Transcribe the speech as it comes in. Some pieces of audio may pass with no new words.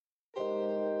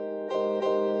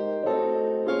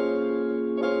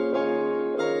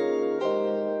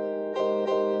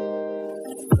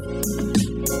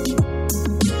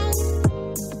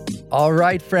All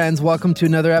right, friends, welcome to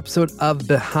another episode of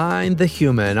Behind the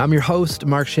Human. I'm your host,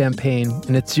 Mark Champagne,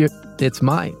 and it's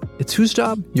whose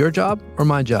job? Your job or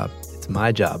my job? It's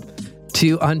my job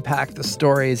to unpack the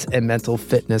stories and mental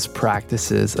fitness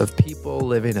practices of people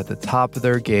living at the top of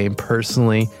their game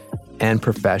personally and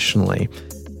professionally.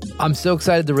 I'm so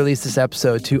excited to release this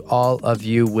episode to all of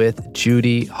you with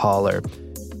Judi Holler.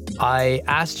 I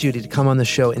asked Judi to come on the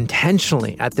show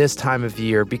intentionally at this time of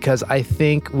year because I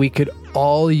think we could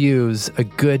all use a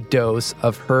good dose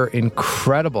of her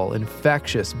incredible,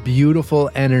 infectious, beautiful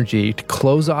energy to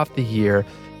close off the year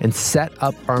and set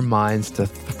up our minds to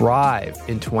thrive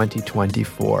in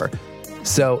 2024.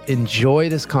 So enjoy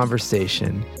this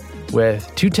conversation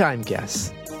with two-time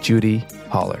guest, Judi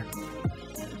Holler.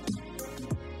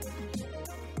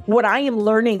 What I am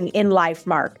learning in life,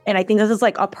 Mark, and I think this is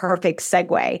like a perfect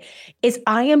segue, is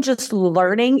I am just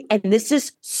learning, and this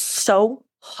is so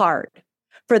hard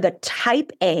for the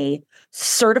type A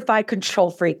certified control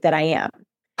freak that I am.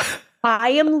 I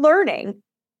am learning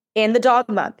in the dog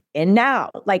month and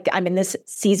now, like I'm in this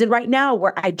season right now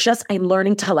where I'm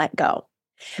learning to let go.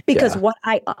 Because what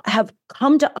I have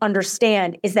come to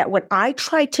understand is that when I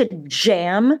try to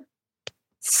jam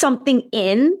something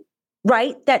in,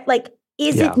 right, that like,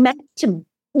 is it meant to,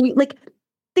 like,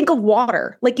 think of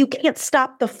water. Like, you can't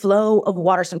stop the flow of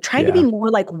water. So I'm trying to be more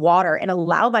like water and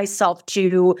allow myself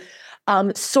to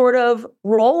sort of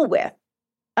roll with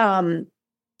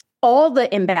all the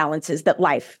imbalances that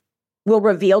life will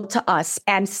reveal to us.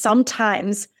 And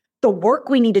sometimes the work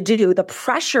we need to do, the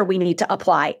pressure we need to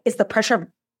apply is the pressure of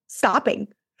stopping.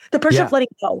 The pressure of letting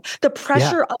go, the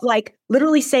pressure of like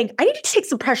literally saying, I need to take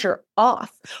some pressure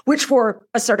off, which for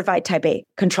a certified type A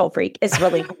control freak is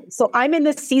really hard. So I'm in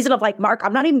this season of like, Mark,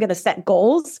 I'm not even going to set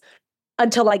goals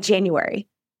until like January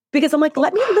because I'm like,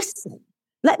 let me listen.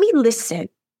 Let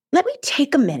me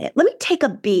take a minute. Let me take a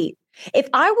beat. If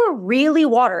I were really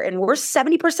water and we're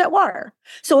 70% water.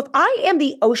 So if I am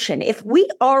the ocean, if we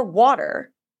are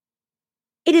water,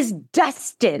 it is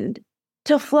destined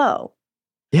to flow.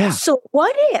 Yeah. So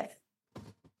what do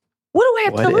I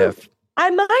have to lose? I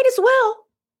might as well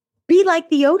be like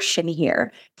the ocean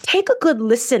here. Take a good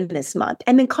listen this month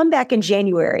and then come back in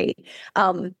January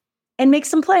and make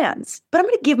some plans. But I'm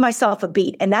going to give myself a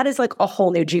beat. And that is like a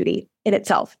whole new Judi in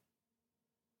itself.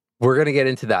 We're going to get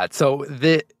into that. So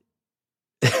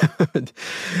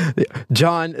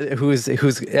John, who's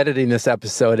editing this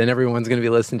episode, and everyone's going to be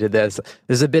listening to this,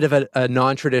 there's a bit of a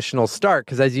non-traditional start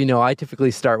because, as you know, I typically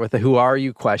start with a "Who are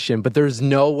you?" question, but there's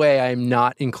no way I'm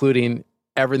not including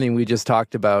everything we just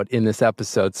talked about in this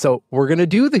episode. So we're going to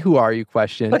do the "Who are you?"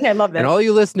 question. Okay, I love that. And all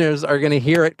you listeners are going to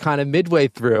hear it kind of midway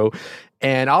through.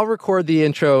 And I'll record the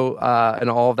intro and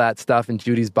all of that stuff in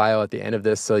Judi's bio at the end of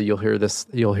this, so you'll hear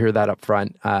that up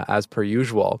front as per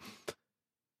usual.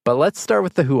 But let's start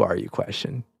with the "Who are you?"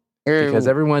 question, because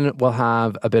everyone will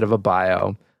have a bit of a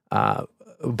bio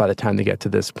by the time they get to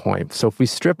this point. So if we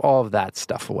strip all of that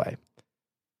stuff away,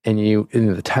 and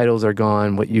the titles are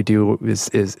gone, what you do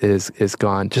is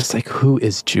gone. Just like, who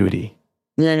is Judi?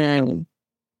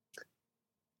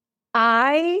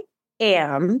 I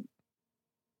am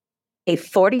a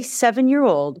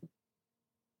 47-year-old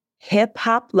hip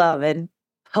hop loving,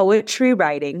 poetry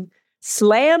writing,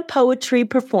 slam poetry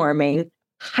performing,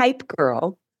 hype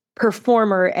girl,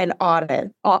 performer, and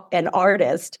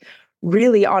artist,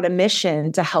 really on a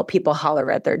mission to help people holler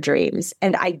at their dreams.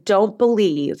 And I don't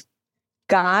believe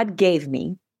God gave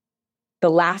me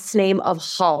the last name of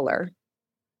Holler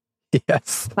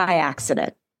by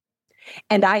accident.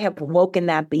 And I have woken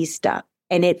that beast up.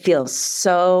 And it feels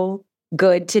so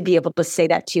good to be able to say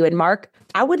that to you. And Mark,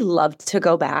 I would love to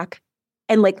go back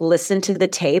and like listen to the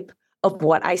tape of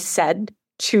what I said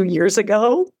 2 years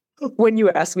ago when you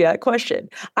asked me that question.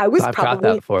 I've got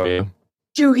that for you.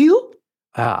 Do you?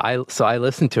 I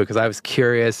listened to it because I was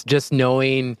curious, just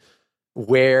knowing a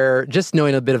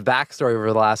bit of backstory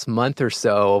over the last month or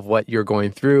so of what you're going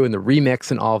through and the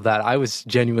remix and all of that. I was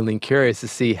genuinely curious to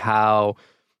see how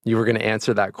you were going to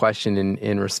answer that question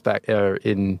in respect or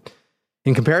in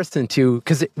comparison to,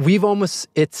 because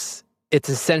it's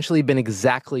essentially been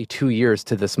exactly 2 years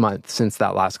to this month since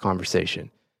that last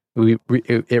conversation.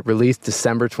 It released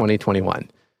December 2021.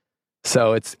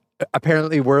 So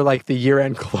apparently we're like the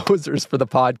year-end closers for the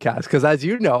podcast. Because as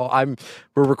you know,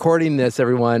 we're recording this,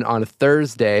 everyone, on a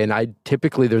Thursday, and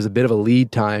there's a bit of a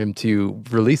lead time to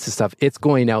release this stuff. It's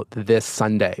going out this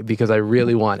Sunday because I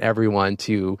really want everyone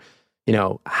to,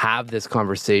 have this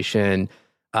conversation,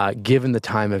 given the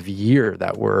time of year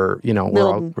that we're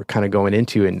kind of going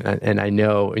into, and I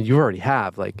know, and you already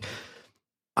have, like,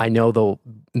 I know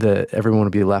the everyone will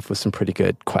be left with some pretty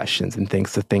good questions and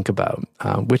things to think about,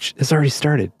 which has already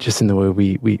started just in the way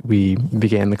we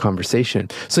began the conversation.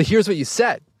 So here's what you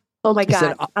said. Oh my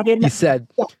God. You said,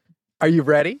 are you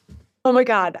ready? Oh my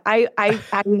God. I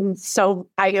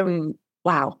am,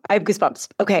 wow. I have goosebumps.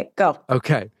 Okay, go.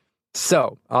 Okay.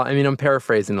 So, I'm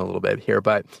paraphrasing a little bit here,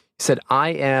 but you said, I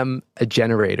am a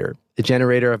generator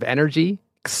of energy,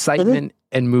 excitement,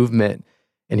 and movement.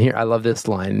 And here, I love this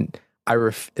line.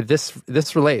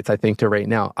 This relates, I think, to right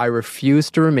now. I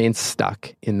refuse to remain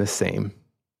stuck in the same.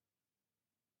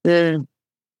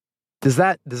 Does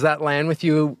that land with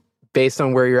you based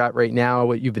on where you're at right now,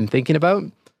 what you've been thinking about?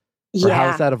 Or how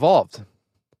has that evolved?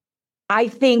 I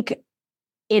think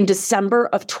in December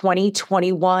of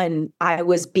 2021, I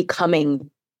was in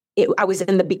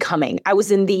the becoming. I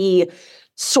was in the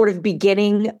sort of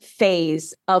beginning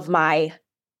phase of my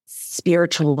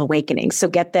spiritual awakening. So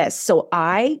get this. So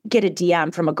I get a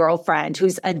DM from a girlfriend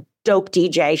who's a dope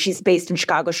DJ. She's based in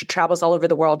Chicago. She travels all over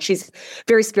the world. She's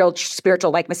very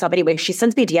spiritual like myself. Anyway, she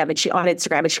sends me a DM on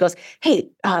Instagram and she goes, hey,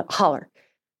 Holler,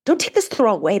 don't take this the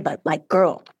wrong way, but like,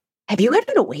 girl, have you had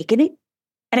an awakening?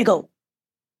 And I go,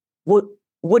 what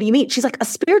do you mean? She's like, a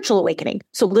spiritual awakening.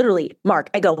 So literally, Mark,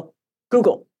 I go,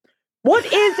 Google, what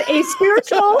is a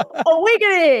spiritual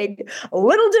awakening?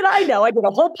 Little did I know, I did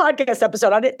a whole podcast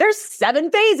episode on it. There's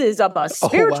 7 phases of a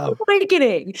spiritual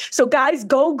awakening. So guys,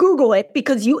 go Google it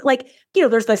because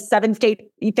there's the 7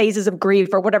 phases of grief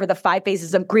or whatever, the 5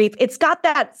 phases of grief. It's got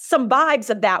some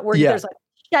vibes of that where there's like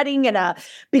shedding and a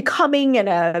becoming and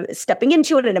a stepping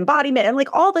into it, an embodiment, and like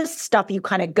all this stuff you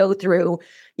kind of go through,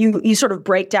 you sort of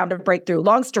break down to break through.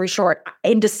 Long story short,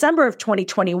 in December of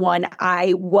 2021,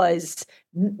 I was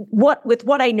with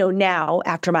what I know now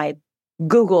after my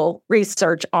Google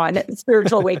research on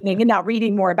spiritual awakening and now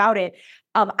reading more about it.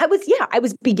 I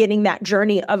was beginning that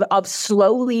journey of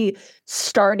slowly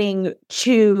starting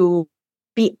to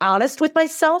be honest with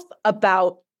myself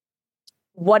about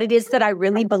what it is that I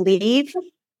really believe.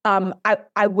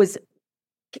 I was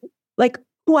like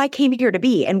who I came here to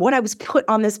be and what I was put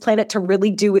on this planet to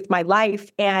really do with my life.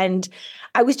 And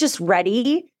I was just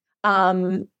ready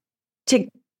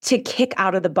to kick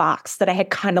out of the box that I had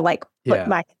kind of like put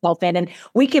myself in. And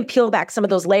we can peel back some of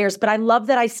those layers, but I love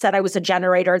that I said I was a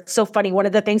generator. It's so funny. One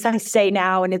of the things I say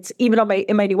now, and it's even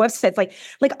in my new website, it's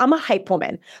like I'm a hype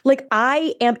woman. Like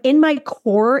I am in my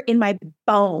core, in my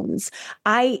bones.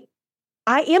 I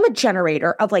am a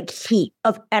generator of like heat,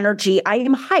 of energy. I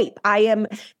am hype.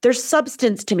 There's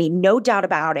substance to me, no doubt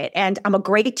about it. And I'm a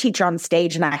great teacher on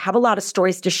stage and I have a lot of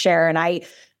stories to share. And I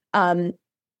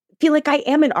feel like I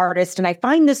am an artist and I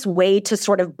find this way to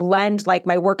sort of blend like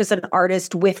my work as an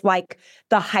artist with like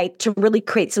the hype to really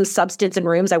create some substance in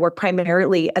rooms. I work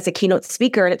primarily as a keynote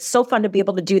speaker and it's so fun to be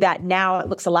able to do that now. It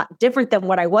looks a lot different than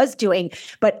what I was doing,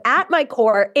 but at my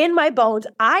core, in my bones,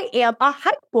 I am a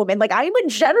hype woman. Like I am a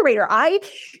generator. I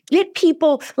get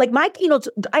people like my keynotes.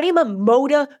 I am a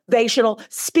motivational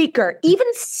speaker. Even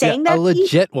saying that a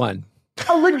legit one.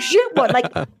 A legit one.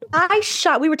 Like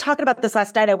we were talking about this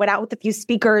last night. I went out with a few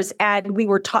speakers and they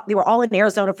were all in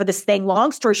Arizona for this thing.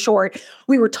 Long story short,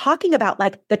 we were talking about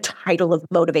like the title of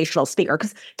motivational speaker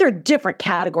because there are different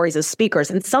categories of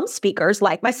speakers. And some speakers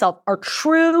like myself are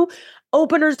true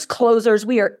openers, closers.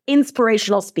 We are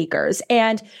inspirational speakers.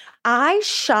 And I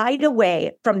shied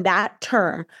away from that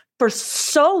term for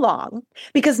so long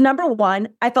because number one,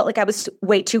 I felt like I was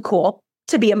way too cool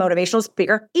to be a motivational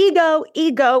speaker. Ego.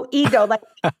 Like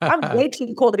I'm way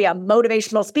too cool to be a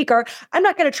motivational speaker. I'm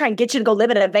not going to try and get you to go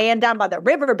live in a van down by the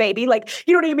river, baby. Like,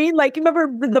 you know what I mean? Like, you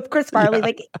remember the Chris Farley? Yeah.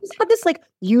 Like, it just had this like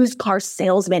used car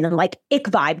salesman and like ick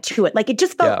vibe to it. Like, it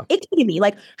just felt icky to me.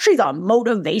 Like, she's a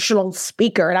motivational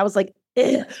speaker. And I was like,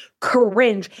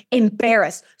 cringe,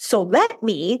 embarrassed. So let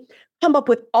me come up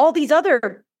with all these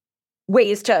other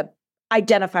ways to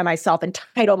identify myself and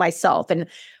title myself. And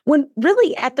when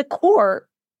really at the core,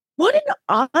 what an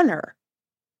honor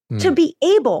to be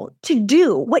able to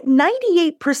do what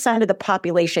 98% of the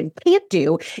population can't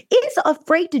do, is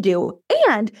afraid to do,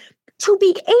 and to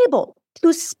be able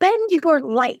to spend your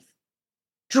life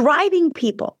driving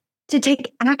people to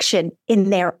take action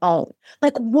in their own.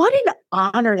 Like, what an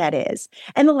honor that is.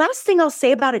 And the last thing I'll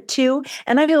say about it too,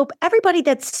 and I hope everybody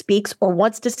that speaks or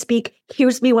wants to speak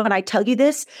hears me when I tell you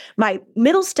this. My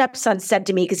middle stepson said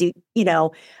to me, because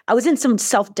I was in some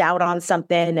self-doubt on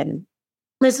something, and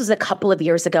this was a couple of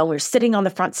years ago. We were sitting on the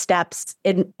front steps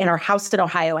in our house in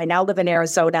Ohio. I now live in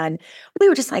Arizona. And we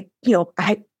were just like,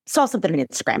 I saw something on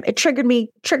Instagram. It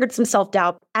triggered some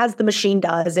self-doubt, as the machine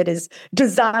does. It is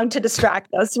designed to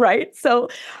distract us, right? So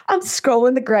I'm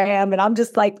scrolling the gram and I'm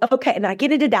just like, okay. And I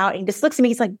get it out and he just looks at me.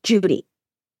 He's like, Judi,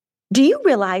 do you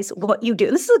realize what you do?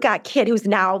 This is kid who's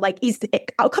now like, he's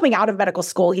coming out of medical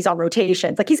school. He's on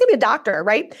rotations. Like he's gonna be a doctor,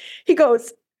 right? He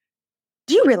goes,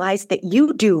 do you realize that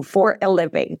you do for a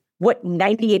living what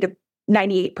 98%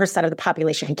 of the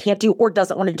population can't do or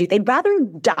doesn't want to do? They'd rather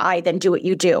die than do what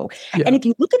you do. Yeah. And if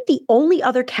you look at the only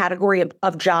other category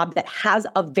of job that has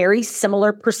a very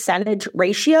similar percentage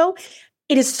ratio,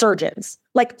 it is surgeons.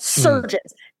 Like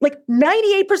surgeons. Like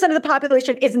 98% of the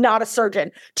population is not a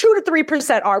surgeon. 2 to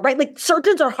 3% are, right? Like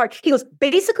surgeons are hard. He goes,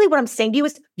 basically what I'm saying to you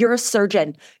is you're a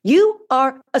surgeon. You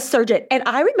are a surgeon. And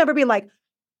I remember being like,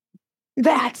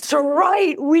 that's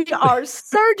right. We are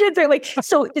surgeons. They're like,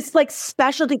 so it's like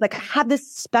specialty, like have this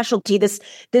specialty, this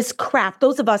craft,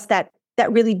 those of us that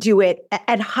really do it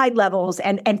at high levels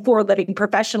and for a living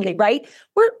professionally, right?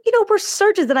 We're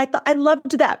surgeons. And I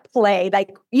loved that play,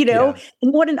 like, and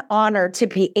what an honor to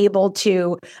be able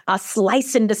to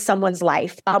slice into someone's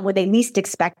life when they least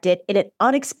expect it in an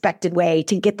unexpected way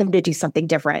to get them to do something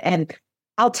different. And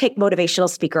I'll take motivational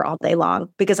speaker all day long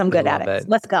because I'm good at it.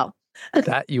 Let's go.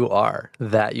 That you are.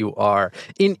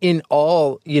 In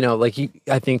all,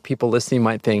 I think people listening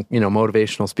might think,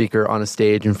 motivational speaker on a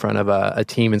stage in front of a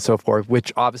team and so forth,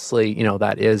 which obviously,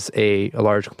 that is a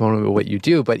large component of what you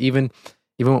do. But even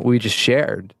what we just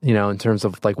shared, in terms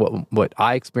of like what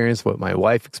I experienced, what my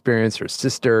wife experienced, her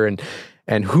sister,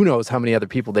 and who knows how many other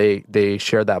people they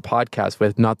shared that podcast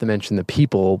with, not to mention the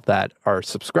people that are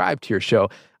subscribed to your show.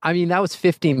 I mean, that was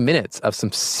 15 minutes of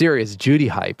some serious Judi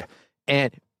hype.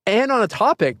 And on a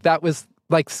topic that was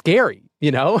like scary,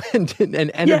 and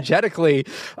energetically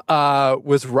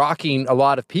was rocking a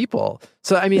lot of people.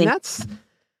 So, I mean,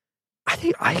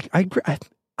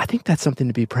 I think that's something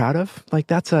to be proud of. Like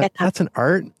that's an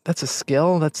art, that's a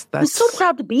skill. I'm so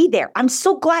proud to be there. I'm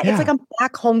so glad. Yeah. It's like I'm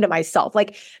back home to myself.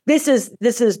 Like this is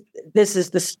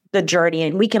the journey,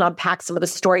 and we can unpack some of the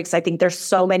stories. Because I think there's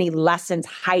so many lessons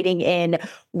hiding in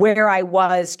where I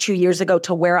was 2 years ago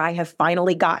to where I have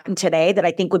finally gotten today that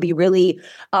I think would be really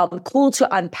cool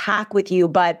to unpack with you.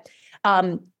 But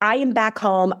I am back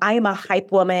home. I am a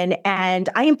hype woman, and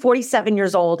I am 47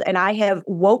 years old, and I have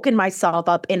woken myself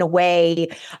up in a way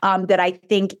that I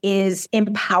think is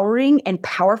empowering and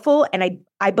powerful. And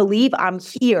I believe I'm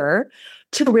here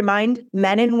to remind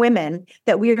men and women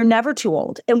that we are never too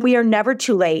old and we are never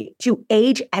too late to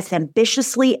age as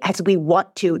ambitiously as we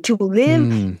want to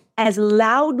live as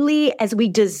loudly as we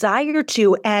desire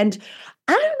to. And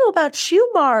I don't know about you,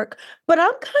 Mark, but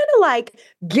I'm kind of like,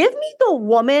 give me the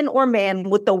woman or man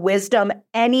with the wisdom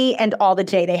any and all the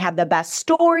day. They have the best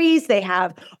stories. They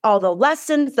have all the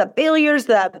lessons, the failures,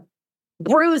 the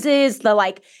bruises,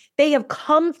 they have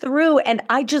come through. And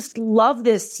I just love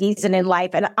this season in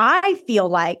life. And I feel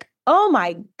like, oh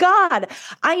my God,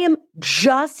 I am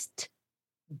just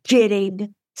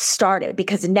getting started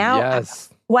because now yes.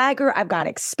 Swagger, I've got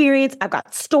experience, I've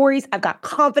got stories, I've got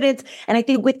confidence. And I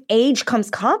think with age comes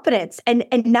confidence. And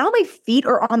now my feet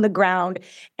are on the ground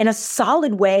in a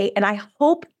solid way. And I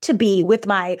hope to be with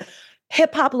my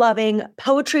hip hop loving,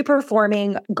 poetry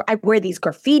performing. I wear these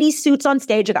graffiti suits on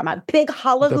stage. I got my big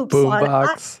Holler hoops on.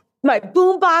 My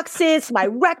boom boxes, my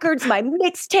records, my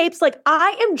mixtapes. Like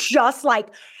I am just like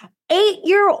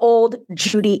 8-year-old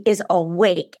Judi is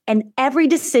awake, and every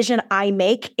decision I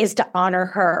make is to honor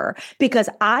her because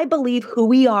I believe who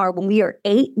we are when we are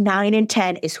 8, 9, and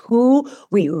 10 is who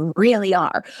we really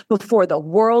are before the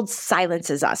world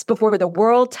silences us, before the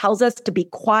world tells us to be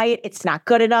quiet, it's not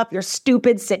good enough, you're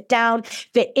stupid, sit down,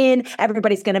 fit in,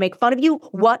 everybody's going to make fun of you.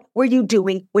 What were you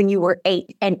doing when you were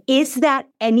 8? And is that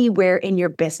anywhere in your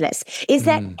business? Is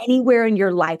that anywhere in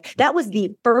your life? That was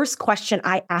the first question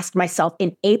I asked myself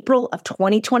in April of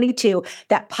 2022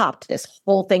 that popped this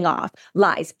whole thing off.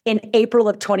 Lies. In April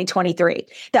of 2023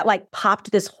 that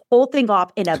popped this whole thing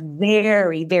off in a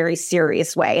very, very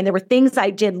serious way. And there were things I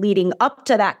did leading up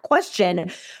to that question,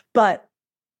 but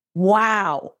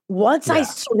wow, once I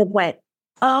sort of went,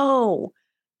 oh,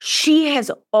 she's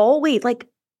always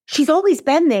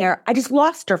been there. I just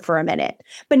lost her for a minute,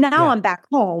 but now I'm back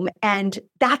home and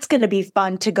that's going to be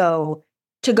fun to go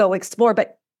explore.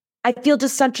 But I feel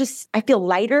I feel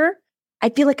lighter. I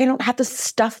feel like I don't have to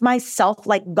stuff myself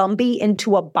like Gumby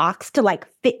into a box to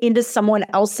fit into someone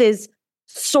else's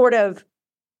sort of,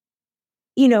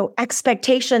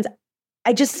 expectations.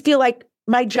 I just feel like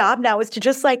my job now is to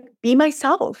just be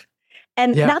myself.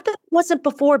 And not that it wasn't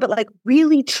before, but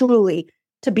really, truly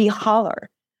to be Holler.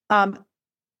 And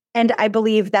I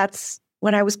believe that's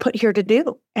what I was put here to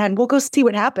do. And we'll go see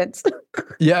what happens.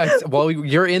 Yeah. Well,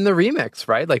 you're in the remix,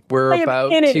 right? We're about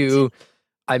to,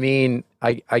 I mean,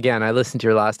 I listened to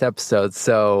your last episode,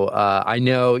 so I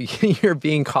know you're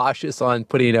being cautious on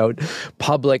putting out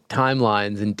public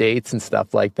timelines and dates and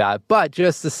stuff like that. But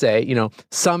just to say,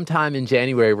 sometime in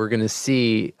January, we're going to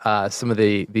see some of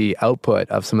the output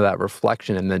of some of that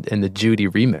reflection in the Judi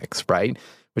remix, right?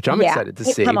 Which I'm excited to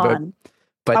see. Come on.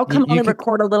 But I'll come on and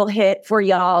record a little hit for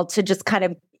y'all to just kind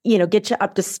of, get you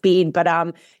up to speed. But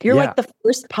you're like the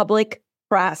first public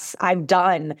press I've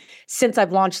done since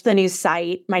I've launched the new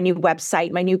site, my new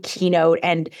website, my new keynote.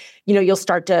 And, you'll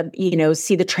start to,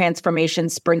 see the transformation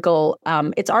sprinkle.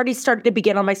 It's already started to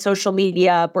begin on my social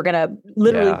media. We're going to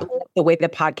literally blow up the way the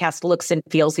podcast looks and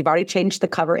feels. We've already changed the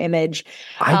cover image.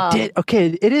 I did.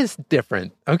 Okay. It is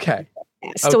different. Okay.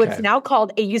 So it's now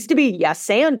called, it used to be Yes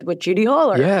and with Judi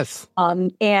Holler. Yes.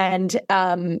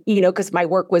 Because my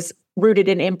work was rooted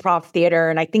in improv theater,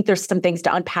 and I think there's some things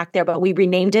to unpack there, but we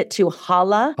renamed it to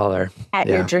Holler at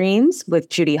Your Dreams with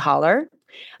Judi Holler.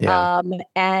 Yeah.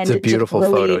 And it's a beautiful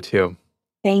photo too.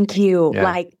 Thank you. Yeah.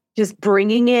 Like just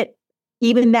bringing it,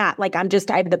 even that, like I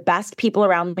have the best people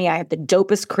around me. I have the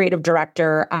dopest creative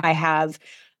director. I have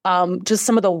just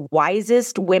some of the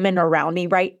wisest women around me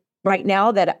right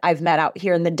now that I've met out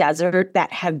here in the desert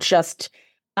that have just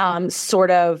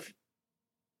sort of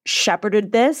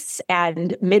shepherded this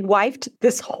and midwifed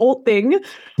this whole thing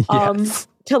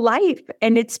to life.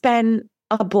 And it's been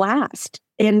a blast.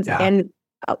 And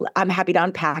I'm happy to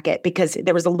unpack it because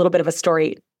there was a little bit of a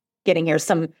story getting here,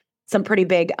 some pretty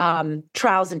big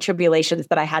trials and tribulations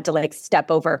that I had to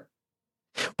step over.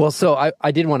 Well, so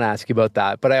I did want to ask you about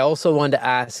that, but I also wanted to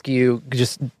ask you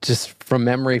just from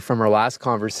memory from our last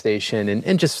conversation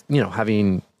and just,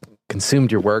 having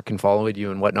consumed your work and followed you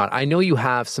and whatnot, I know you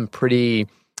have some pretty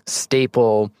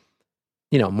staple,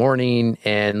 morning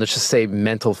and let's just say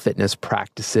mental fitness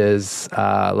practices,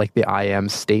 like the I am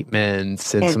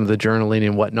statements and some of the journaling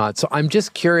and whatnot. So I'm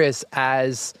just curious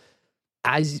as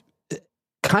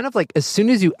kind of like as soon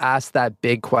as you asked that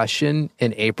big question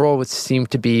in April, which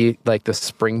seemed to be like the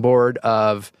springboard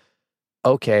of,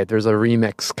 okay, there's a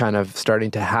remix kind of starting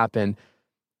to happen.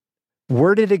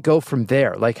 Where did it go from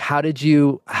there? Like, how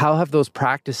have those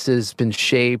practices been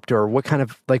shaped, or what kind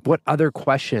of, what other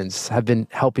questions have been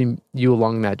helping you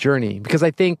along that journey? Because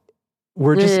I think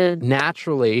we're just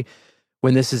naturally,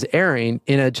 when this is airing,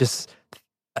 in a just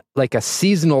like a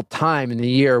seasonal time in the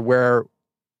year where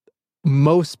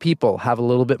most people have a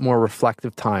little bit more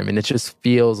reflective time and it just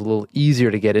feels a little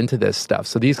easier to get into this stuff.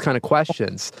 So these kind of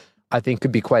questions, I think,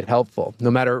 could be quite helpful,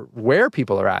 no matter where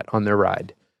people are at on their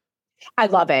ride. I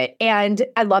love it. And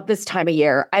I love this time of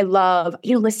year. I love,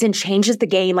 listen, change is the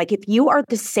game. Like if you are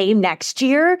the same next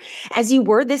year as you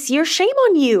were this year, shame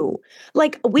on you.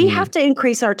 Like we have to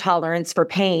increase our tolerance for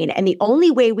pain. And the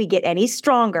only way we get any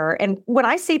stronger, and when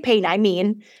I say pain, I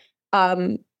mean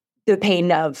the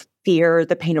pain of fear,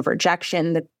 the pain of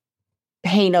rejection, the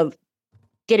pain of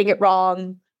getting it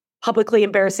wrong, publicly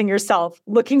embarrassing yourself,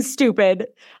 looking stupid,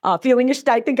 feeling,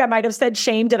 I think I might have said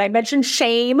shame. Did I mention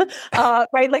shame?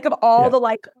 Right? Like of all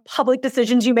the public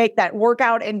decisions you make that work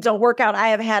out and don't work out, I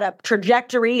have had a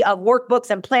trajectory of workbooks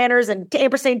and planners and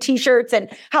ampersand t-shirts and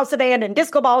house of band and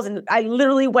disco balls. And I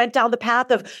literally went down the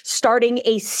path of starting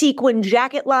a sequin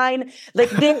jacket line. Like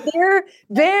they're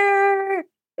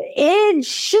in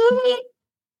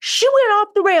she went off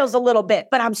the rails a little bit,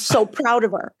 but I'm so proud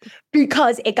of her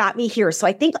because it got me here. So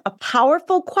I think a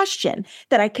powerful question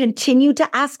that I continue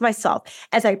to ask myself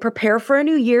as I prepare for a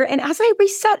new year and as I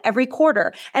reset every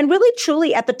quarter and really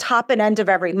truly at the top and end of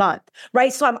every month,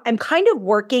 right? So I'm kind of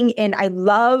working in, I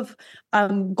love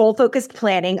goal-focused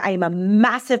planning. I am a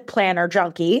massive planner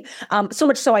junkie. So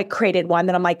much so I created one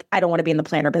that I'm like, I don't want to be in the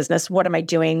planner business. What am I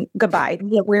doing? Goodbye.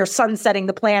 We're sunsetting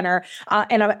the planner.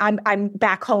 And I'm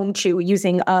back home to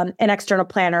using an external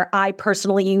planner. I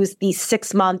personally use the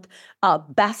 6-month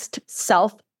best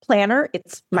self planner.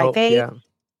 It's my fave.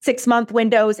 6-month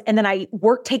windows. And then I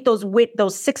take those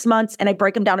 6 months and I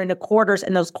break them down into quarters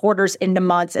and those quarters into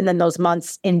months and then those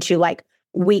months into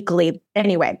weekly.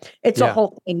 Anyway, it's a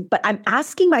whole thing. But I'm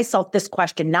asking myself this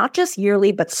question, not just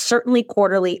yearly, but certainly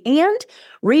quarterly and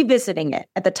revisiting it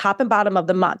at the top and bottom of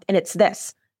the month. And it's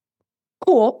this.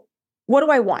 Cool. What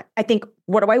do I want? I think,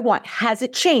 what do I want? Has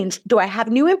it changed? Do I have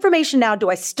new information now? Do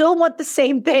I still want the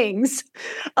same things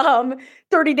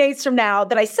 30 days from now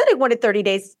that I said I wanted 30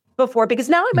 days before? Because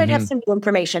now I might have some new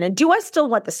information. And do I still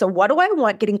want this? So what do I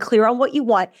want? Getting clear on what you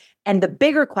want. And the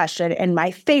bigger question, and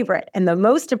my favorite and the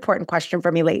most important question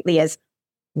for me lately is,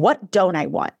 what don't I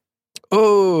want?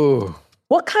 Oh.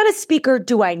 What kind of speaker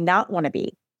do I not want to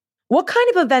be? What kind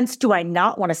of events do I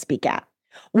not want to speak at?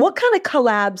 What kind of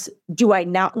collabs do I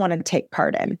not want to take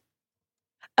part in?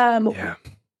 Who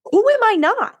am I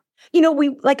not?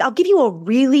 I'll give you a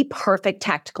really perfect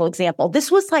tactical example. This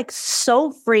was like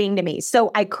so freeing to me.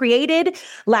 So I created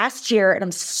last year, and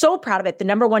I'm so proud of it. The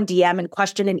number one DM and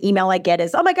question and email I get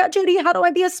is, oh my God, Judi, how do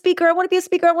I be a speaker? I want to be a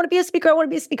speaker. I want to be a speaker. I want to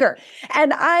be a speaker.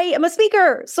 And I am a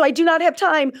speaker. So I do not have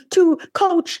time to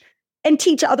coach and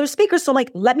teach other speakers. So I'm like,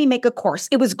 let me make a course.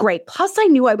 It was great. Plus I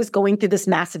knew I was going through this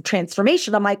massive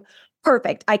transformation. I'm like,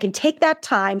 perfect. I can take that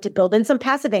time to build in some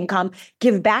passive income,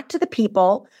 give back to the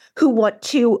people who want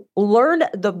to learn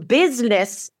the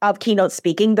business of keynote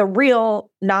speaking, the real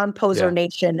non-poser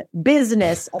nation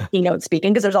business of keynote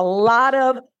speaking, because there's a lot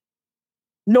of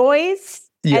noise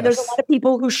and there's a lot of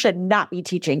people who should not be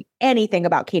teaching anything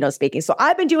about keynote speaking. So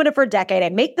I've been doing it for a decade. I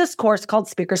make this course called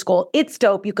Speaker School. It's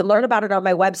dope. You can learn about it on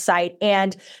my website.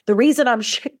 And the reason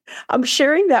I'm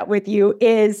sharing that with you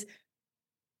is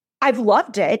I've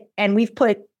loved it. And we've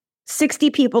put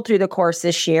 60 people through the course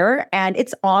this year, and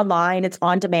it's online, it's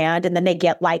on demand. And then they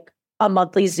get like a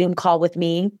monthly Zoom call with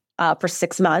me for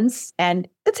 6 months. And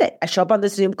that's it. I show up on the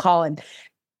Zoom call and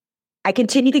I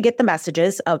continue to get the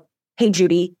messages of, hey,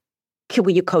 Judi,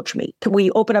 will you coach me? Can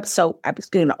we open up? So I was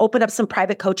going to open up some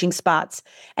private coaching spots.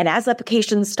 And as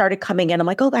applications started coming in, I'm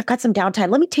like, oh, I've got some downtime.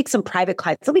 Let me take some private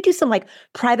clients. Let me do some like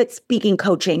private speaking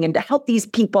coaching and to help these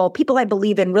people I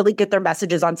believe in, really get their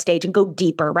messages on stage and go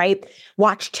deeper, right?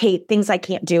 Watch tape, things I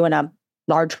can't do in a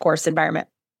large course environment.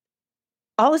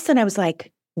 All of a sudden I was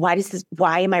like, why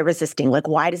am I resisting? Like,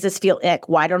 why does this feel ick?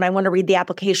 Why don't I want to read the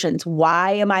applications?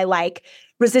 Why am I like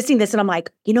resisting this? And I'm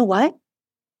like, you know what?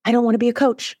 I don't want to be a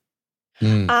coach.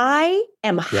 I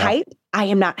am hype. I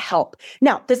am not help.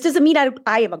 Now, this doesn't mean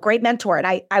I am a great mentor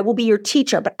and I will be your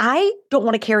teacher, but I don't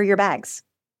want to carry your bags.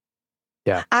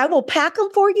 Yeah. I will pack them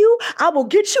for you. I will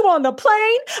get you on the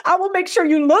plane. I will make sure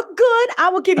you look good. I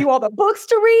will give you all the books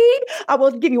to read. I will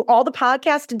give you all the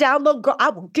podcasts to download. Girl, I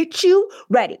will get you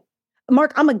ready.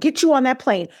 Mark, I'm going to get you on that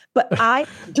plane, but I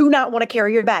do not want to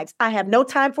carry your bags. I have no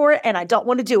time for it and I don't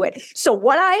want to do it. So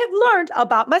what I have learned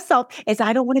about myself is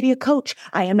I don't want to be a coach.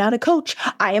 I am not a coach.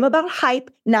 I am about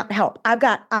hype, not help. I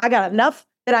got enough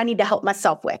that I need to help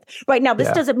myself with. Right now,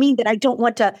 this doesn't mean that I don't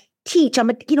want to teach. I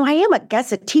am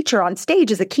a teacher on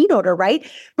stage as a keynoter, right?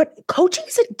 But coaching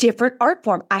is a different art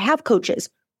form. I have coaches.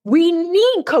 We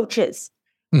need coaches.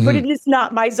 But it is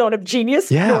not my zone of genius,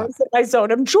 nor is it my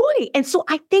zone of joy. And so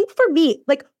I think for me,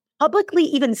 like publicly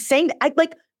even saying that, I'm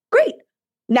like, great.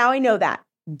 Now I know that.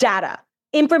 Data,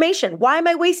 information. Why am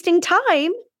I wasting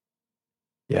time?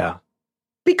 Yeah.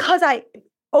 Because I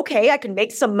can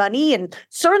make some money and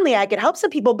certainly I can help some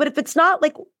people. But if it's not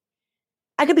like,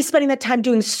 I could be spending that time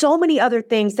doing so many other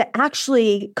things that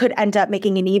actually could end up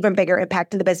making an even bigger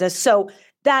impact in the business. So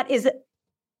that is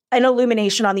an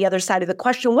illumination on the other side of the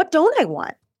question. What don't I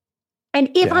want? And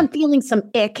if I'm feeling some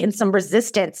ick and some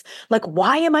resistance, like,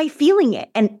 why am I feeling it?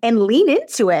 And lean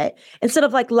into it instead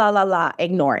of like, la,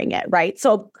 ignoring it, right?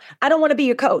 So I don't want to be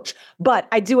your coach, but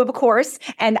I do have a course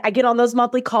and I get on those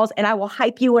monthly calls and I will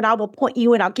hype you and I will point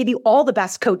you and I'll give you all the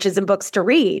best coaches and books to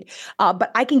read.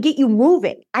 But I can get you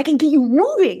moving.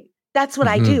 That's what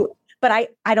I do. But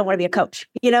I don't want to be a coach,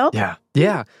 you know? Yeah.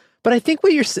 Yeah. But I think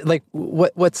what you're like,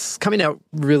 what's coming out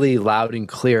really loud and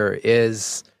clear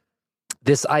is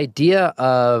this idea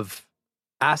of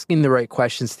asking the right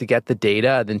questions to get the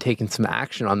data, then taking some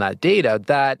action on that data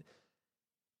that,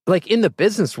 like in the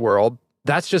business world,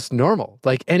 that's just normal.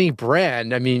 Like any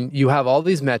brand, I mean, you have all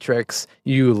these metrics,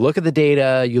 you look at the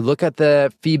data, you look at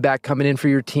the feedback coming in for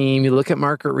your team, you look at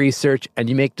market research, and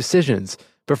you make decisions.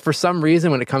 But for some reason,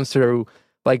 when it comes to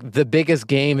like the biggest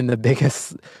game and the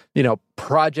biggest,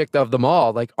 project of them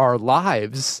all, like our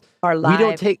lives, we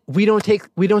don't take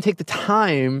the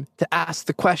time to ask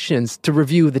the questions to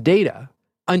review the data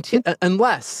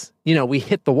unless, we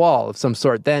hit the wall of some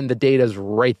sort, then the data's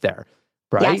right there.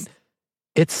 Right?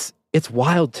 Yes. It's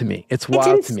wild to me. It's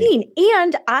insane.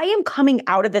 And I am coming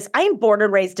out of this. I am born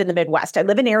and raised in the Midwest. I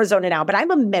live in Arizona now, but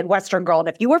I'm a Midwestern girl. And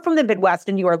if you are from the Midwest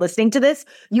and you are listening to this,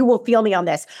 you will feel me on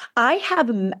this. I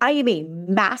am a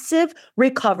massive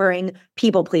recovering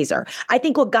people pleaser. I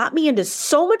think what got me into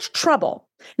so much trouble,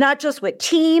 not just with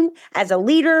team, as a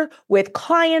leader, with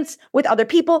clients, with other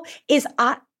people, is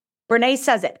Brene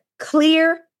says it,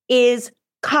 clear is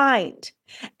kind.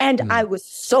 And I was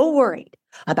so worried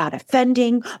about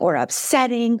offending or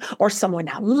upsetting or someone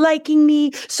not liking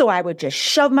me. So I would just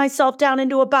shove myself down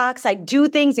into a box. I'd do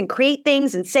things and create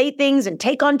things and say things and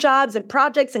take on jobs and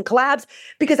projects and collabs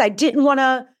because I didn't want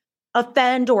to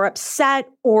offend or upset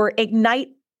or ignite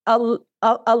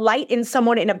a light in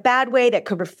someone in a bad way that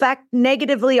could reflect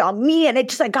negatively on me. And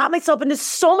I got myself into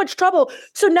so much trouble.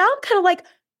 So now I'm kind of like,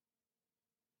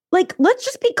 Like, let's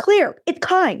just be clear. It's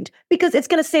kind because it's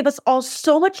going to save us all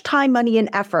so much time, money, and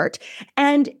effort.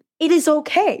 And it is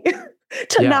okay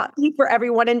to not be for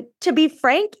everyone. And to be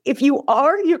frank, if you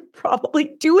are, you're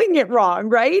probably doing it wrong,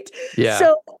 right? Yeah.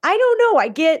 So I don't know. I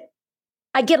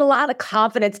get a lot of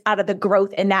confidence out of the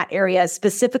growth in that area,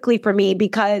 specifically for me,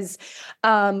 because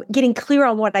getting clear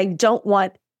on what I don't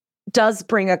want does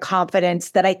bring a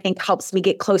confidence that I think helps me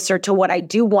get closer to what I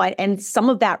do want. And some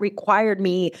of that required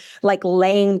me like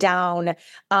laying down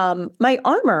my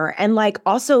armor and like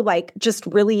also like just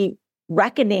really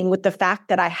reckoning with the fact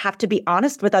that I have to be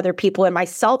honest with other people and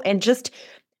myself, and just,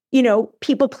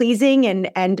 people pleasing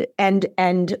and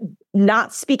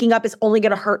not speaking up is only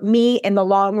going to hurt me in the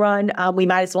long run. We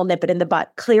might as well nip it in the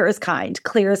butt. Clear is kind,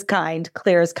 clear is kind,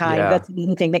 clear is kind. Yeah. That's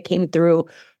the thing that came through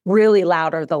really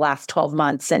louder the last 12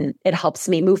 months. And it helps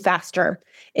me move faster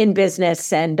in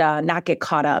business and not get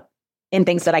caught up in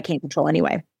things that I can't control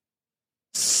anyway.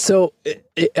 So,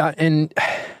 and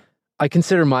I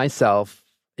consider myself,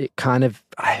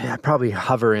 I probably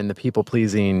hover in the people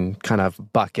pleasing kind of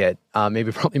bucket,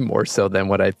 maybe probably more so than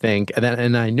what I think.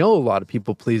 And I know a lot of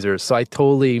people pleasers, so I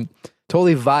totally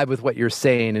vibe with what you're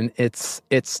saying, and it's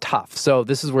tough. So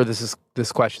this is where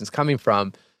this question's coming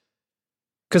from,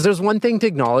 because there's one thing to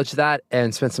acknowledge that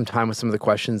and spend some time with some of the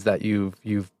questions that you've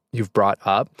brought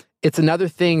up. It's another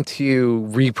thing to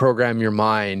reprogram your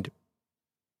mind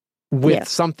with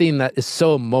something that is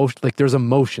so like there's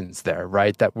emotions there,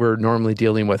 right? That we're normally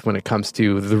dealing with when it comes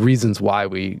to the reasons why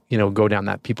we, go down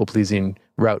that people pleasing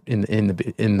route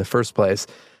in the first place.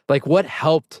 Like, what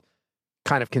helped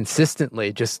kind of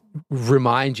consistently just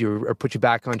remind you or put you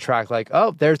back on track? Like,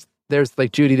 oh, there's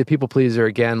like Judi, the people pleaser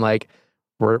again. Like,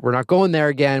 we're not going there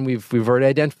again. We've already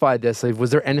identified this. Like,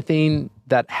 was there anything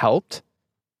that helped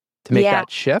to make that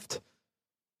shift?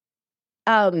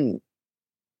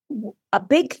 A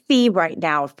big theme right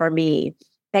now for me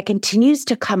that continues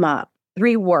to come up,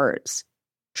 3 words: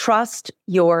 trust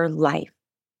your life,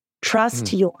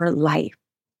 trust your life,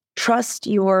 trust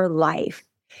your life.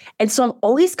 And so I'm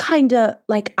always kind of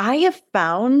like, I have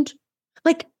found,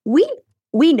 like, we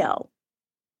know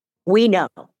when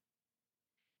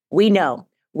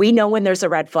there's a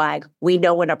red flag. We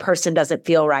know when a person doesn't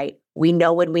feel right. We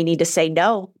know when we need to say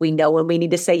no. We know when we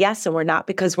need to say yes, and we're not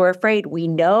because we're afraid. We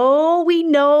know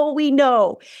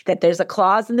that there's a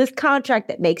clause in this contract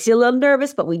that makes you a little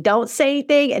nervous, but we don't say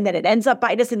anything, and then it ends up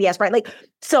biting us in the ass, right? Like,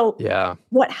 so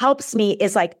what helps me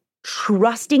is like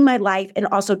trusting my life, and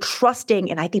also trusting,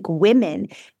 and I think women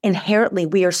inherently,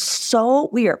 we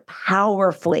are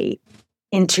powerfully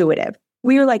intuitive.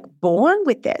 We are like born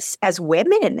with this as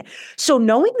women. So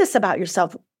knowing this about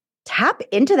yourself, tap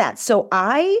into that. So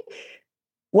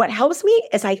what helps me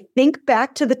is I think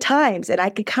back to the times, and I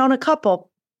could count a couple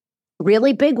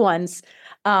really big ones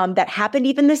that happened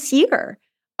even this year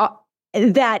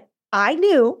that I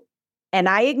knew, and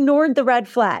I ignored the red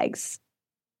flags,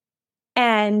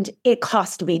 and it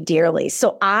cost me dearly.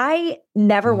 So I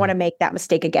never want to make that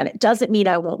mistake again. It doesn't mean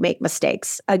I won't make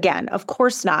mistakes again. Of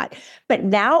course not. But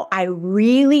now I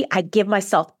give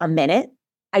myself a minute.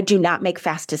 I do not make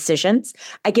fast decisions.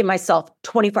 I give myself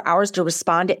 24 hours to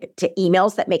respond to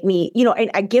emails that make me, and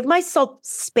I give myself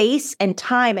space and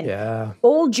time. And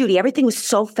old Judi, everything was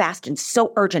so fast and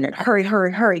so urgent and hurry,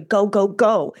 hurry, hurry, go, go,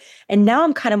 go. And now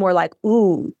I'm kind of more like,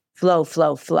 ooh, flow,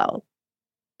 flow, flow,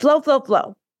 flow, flow,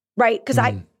 flow, right? Because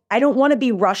I don't want to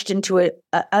be rushed into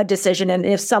a decision. And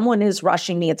if someone is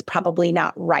rushing me, it's probably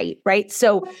not right, right?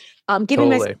 So giving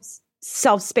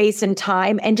myself space and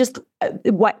time, and just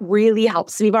what really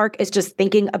helps me, Mark, is just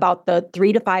thinking about the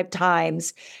 3 to 5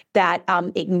 times that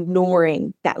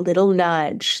ignoring that little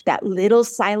nudge, that little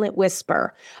silent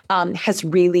whisper has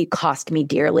really cost me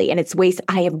dearly. And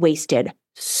I have wasted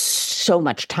so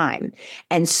much time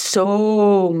and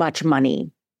so much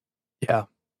money.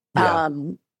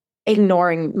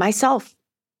 Ignoring myself.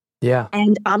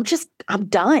 And I'm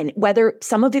done. Whether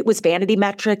some of it was vanity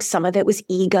metrics, some of it was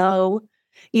ego,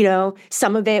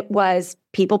 some of it was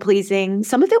people pleasing,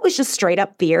 some of it was just straight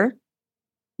up fear,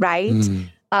 right?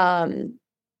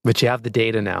 But you have the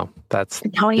data now.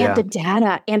 Now I have the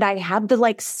data, and I have the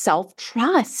like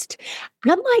self-trust.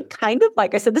 I'm like, kind of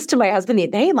like, I said this to my husband the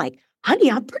other day, I'm like,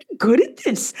 honey, I'm pretty good at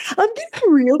this. I'm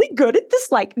getting really good at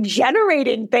this like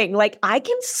generating thing. Like I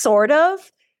can sort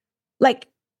of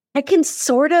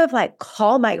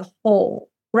call my whole,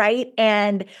 right?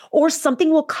 Or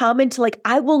something will come into like,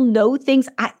 I will know things.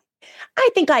 I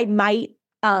think I might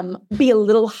be a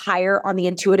little higher on the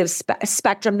intuitive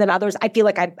spectrum than others. I feel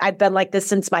like I've been like this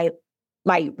since my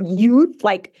youth.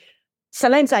 Like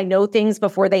sometimes I know things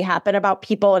before they happen about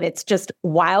people, and it's just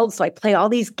wild. So I play all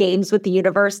these games with the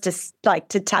universe to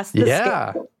test the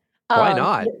skill. Why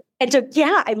not? And so,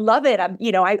 yeah, I love it.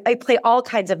 I play all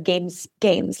kinds of games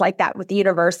like that with the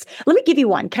universe. Let me give you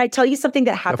one. Can I tell you something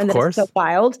that happened that is so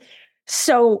wild?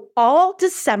 So all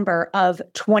December of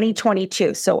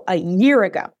 2022, so a year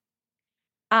ago,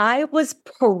 I was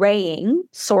praying,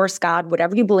 source, God,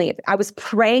 whatever you believe, I was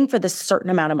praying for this certain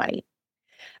amount of money.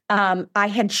 I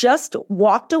had just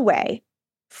walked away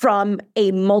from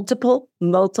a multiple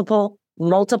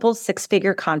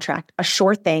six-figure contract, a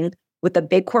sure thing with a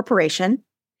big corporation.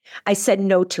 I said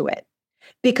no to it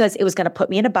because it was going to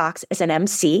put me in a box as an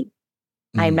MC.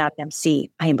 I am not an MC.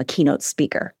 I am a keynote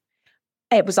speaker.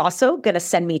 It was also going to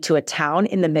send me to a town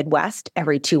in the Midwest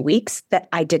every 2 weeks that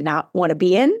I did not want to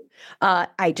be in.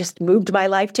 I just moved my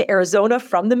life to Arizona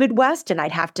from the Midwest, and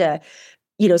I'd have to,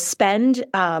 spend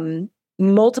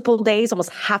multiple days,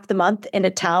 almost half the month in a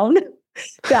town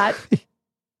that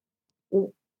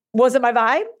wasn't my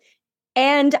vibe.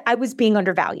 And I was being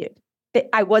undervalued.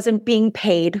 I wasn't being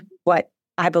paid what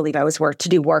I believe I was worth to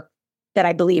do work that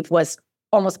I believe was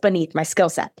almost beneath my skill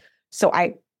set. So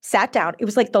I sat down. It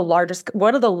was like the largest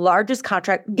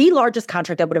contract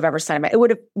I would have ever signed. It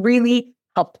would have really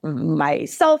helped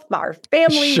myself, my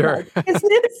family, my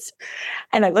business.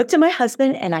 And I looked at my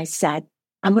husband and I said,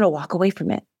 I'm going to walk away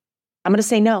from it. I'm going to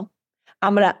say no.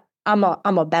 I'm going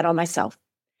to bet on myself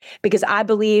because I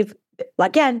believe,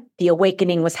 again, the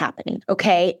awakening was happening.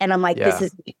 Okay. And I'm like,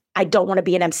 I don't want to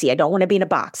be an MC. I don't want to be in a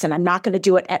box, and I'm not going to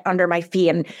do it under my fee.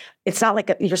 And it's not like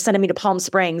you're sending me to Palm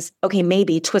Springs. Okay,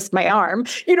 maybe twist my arm.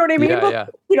 You know what I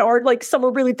mean? Or like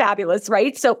somewhere really fabulous,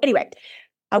 right? So anyway,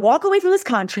 I walk away from this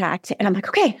contract and I'm like,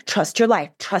 okay, trust your life,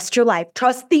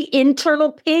 trust the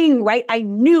internal ping, right? I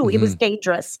knew it was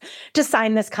dangerous to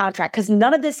sign this contract because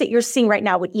none of this that you're seeing right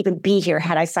now would even be here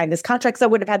had I signed this contract, because I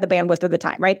wouldn't have had the bandwidth or the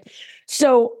time, right?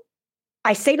 So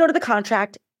I say no to the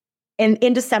contract in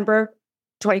December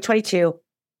 2022,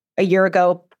 a year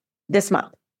ago this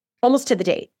month, almost to the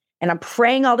date. And I'm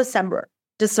praying all December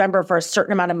for a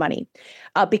certain amount of money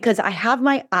because I have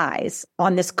my eyes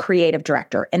on this creative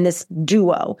director and this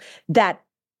duo that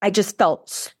I just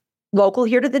felt local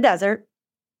here to the desert.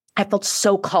 I felt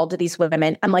so called to these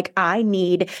women. I'm like,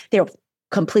 they're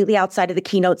completely outside of the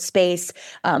keynote space.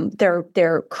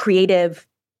 They're creative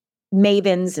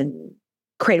mavens and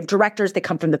creative directors. They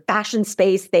come from the fashion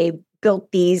space. They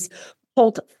built these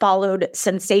cult-followed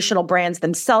sensational brands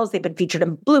themselves. They've been featured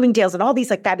in Bloomingdale's and all these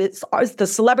like that. It's the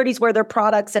celebrities wear their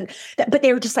products, but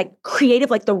they were just like creative,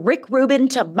 like the Rick Rubin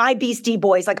to my Beastie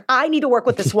Boys. Like, I need to work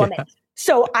with this woman.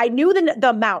 So I knew the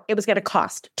amount it was going to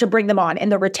cost to bring them on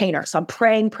and the retainer. So I'm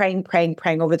praying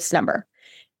over this number.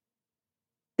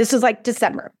 This was like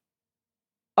December,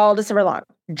 all December long.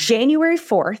 January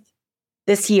 4th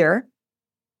this year,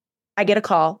 I get a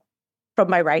call from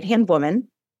my right-hand woman,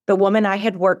 the woman I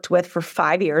had worked with for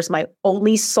 5 years, my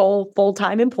only sole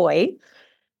full-time employee,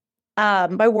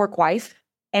 my work wife,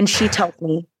 and she tells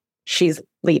me she's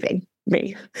leaving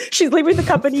me. She's leaving the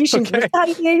company. She's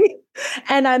resigning.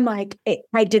 And I'm like,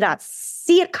 I did not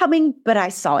see it coming, but I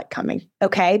saw it coming.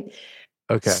 Okay.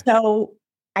 So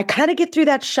I kind of get through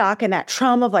that shock and that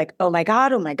trauma of like, oh my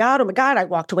God. I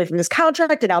walked away from this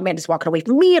contract and now Amanda's walking away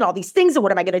from me and all these things. And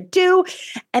what am I going to do?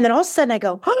 And then all of a sudden I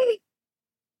go,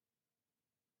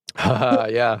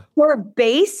 her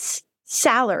base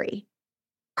salary,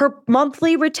 her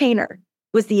monthly retainer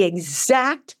was the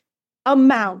exact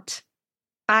amount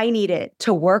I needed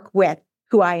to work with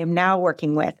who I am now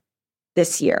working with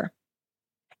this year.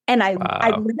 And I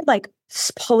remember like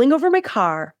pulling over my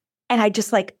car and I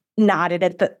just like nodded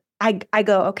at I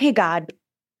go, okay, God,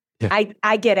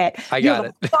 I get it. I got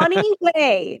it. Funny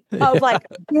way of like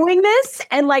doing this.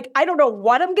 And like, I don't know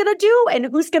what I'm going to do and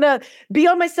who's going to be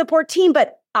on my support team,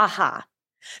 but aha.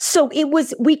 So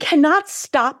we cannot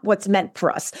stop what's meant for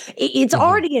us. It's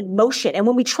already in motion. And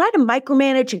when we try to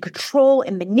micromanage and control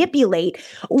and manipulate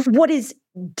what is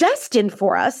destined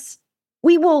for us,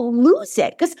 we will lose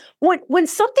it. Because when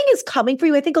something is coming for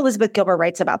you, I think Elizabeth Gilbert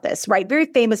writes about this, right? Very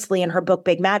famously in her book,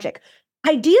 Big Magic.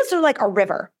 Ideas are like a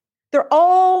river. They're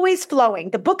always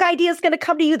flowing. The book idea is going to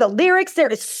come to you. The lyrics, there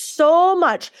is so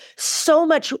much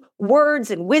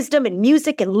words and wisdom and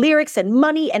music and lyrics and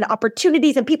money and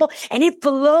opportunities and people. And it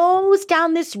flows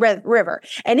down this river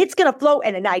and it's going to flow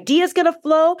and an idea is going to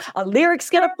flow. A lyric's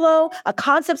going to flow. A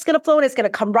concept's going to flow and it's going to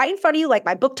come right in front of you. Like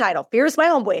my book title, Fear is My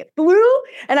Home Way. It flew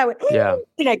and I went,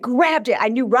 and I grabbed it. I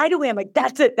knew right away. I'm like,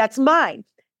 that's it. That's mine.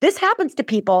 This happens to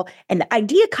people and the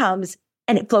idea comes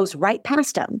and it flows right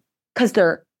past them because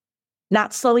they're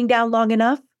not slowing down long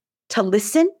enough to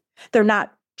listen. They're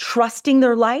not trusting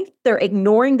their life. They're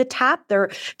ignoring the tap.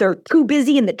 They're too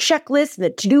busy in the checklist and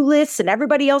the to-do lists and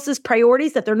everybody else's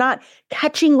priorities that they're not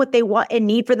catching what they want and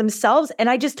need for themselves. And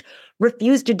I just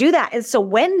refuse to do that. And so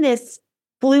when this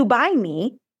flew by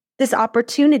me, this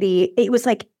opportunity, it was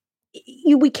like,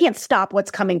 we can't stop what's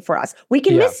coming for us. We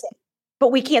can miss it,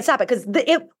 but we can't stop it because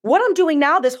what I'm doing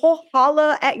now, this whole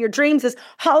holla at your dreams, this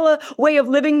holla way of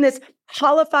living, this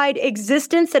hollified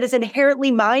existence that is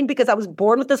inherently mine because I was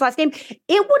born with this last name,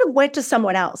 it would have went to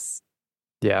someone else.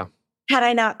 Yeah. Had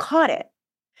I not caught it.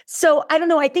 So I don't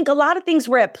know. I think a lot of things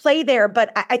were at play there,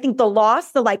 but I think the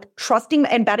loss, the like trusting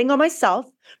and betting on myself,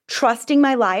 trusting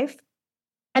my life,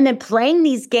 and then playing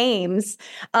these games,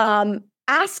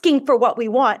 asking for what we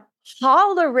want,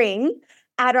 hollering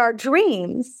at our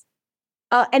dreams,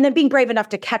 and then being brave enough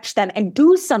to catch them and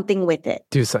do something with it.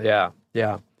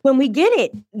 Yeah. When we get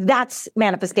it, that's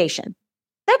manifestation.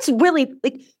 That's really,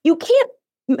 like, you can't,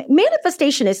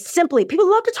 manifestation is simply, people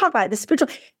love to talk about it, the spiritual,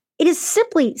 it is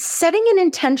simply setting an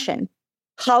intention,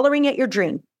 hollering at your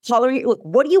dream, look,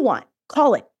 what do you want?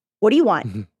 Call it. What do you want?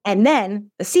 Mm-hmm. And then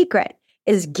the secret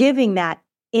is giving that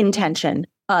intention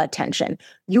attention.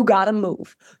 You got to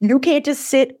move. You can't just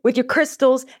sit with your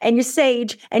crystals and your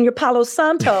sage and your Palo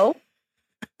Santo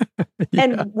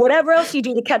and whatever else you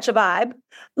do to catch a vibe,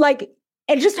 like,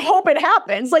 and just hope it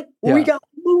happens. Like, we got to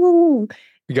move.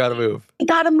 You got to move. You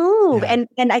got to move. Yeah.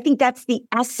 And I think that's the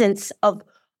essence of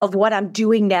what I'm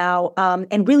doing now,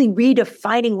 and really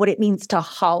redefining what it means to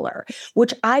holler,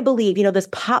 which I believe, this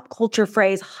pop culture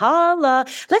phrase, holla,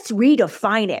 let's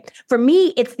redefine it. For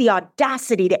me, it's the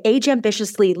audacity to age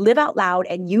ambitiously, live out loud,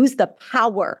 and use the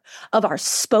power of our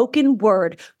spoken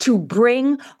word to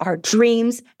bring our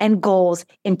dreams and goals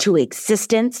into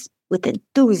existence with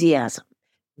enthusiasm.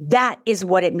 That is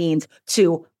what it means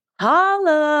to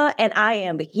holla. And I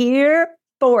am here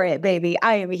for it, baby.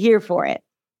 I am here for it.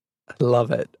 I love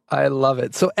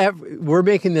it. So we're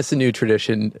making this a new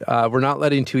tradition. We're not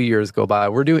letting 2 years go by.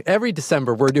 We're doing every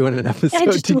December. We're doing an episode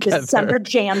together. Just do a December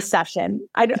jam session.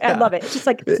 I love it. It's just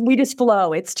like we just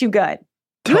flow. It's too good.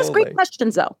 You ask great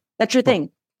questions, though. That's your thing.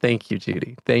 Thank you,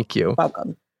 Judi. Thank you.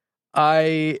 Welcome.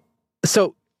 I'm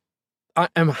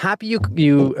happy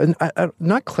you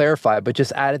not clarify, but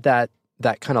just added that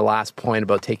kind of last point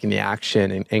about taking the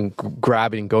action and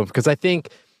grabbing and going, because I think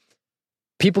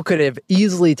people could have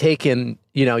easily taken,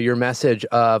 your message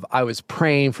of, I was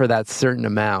praying for that certain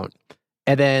amount,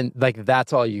 and then like,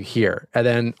 that's all you hear. And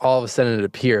then all of a sudden it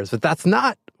appears, but that's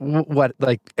not what,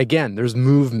 like, again, there's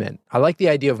movement. I like the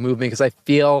idea of movement because I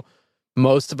feel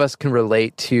most of us can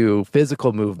relate to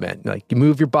physical movement. Like, you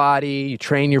move your body, you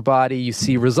train your body, you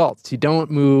see results. You don't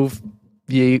move,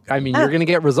 you're going to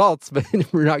get results, but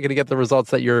we're not going to get the results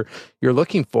that you're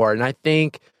looking for. And I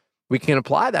think we can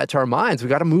apply that to our minds. We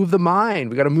got to move the mind.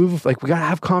 We got to move, we got to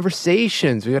have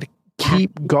conversations. We got to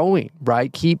keep going,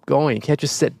 right? Keep going. You can't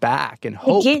just sit back and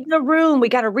hope. Get in the room. We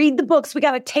got to read the books. We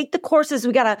got to take the courses.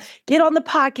 We got to get on the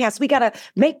podcast. We got to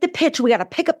make the pitch. We got to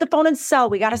pick up the phone and sell.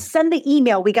 We got to send the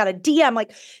email. We got to DM.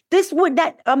 Like,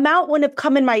 that amount wouldn't have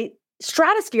come in my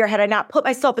stratosphere had I not put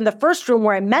myself in the first room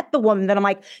where I met the woman. Then I'm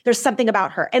like, there's something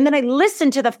about her. And then I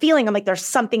listen to the feeling. I'm like, there's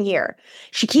something here.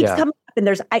 She keeps coming up,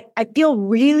 and I feel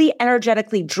really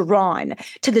energetically drawn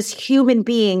to this human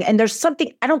being. And there's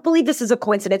something, I don't believe this is a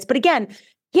coincidence, but again,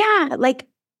 we're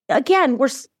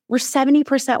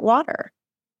 70% water.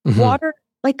 Mm-hmm. Water,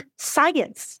 like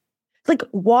science. Like,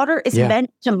 water is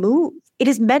meant to move. It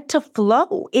is meant to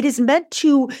flow. It is meant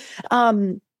to,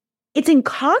 it's in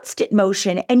constant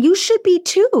motion, and you should be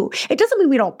too. It doesn't mean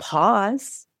we don't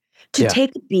pause to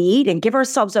take a beat and give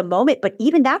ourselves a moment, but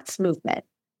even that's movement.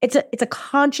 It's a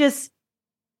conscious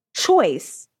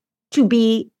choice to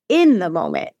be in the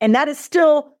moment, and that is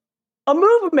still a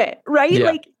movement, right? Yeah.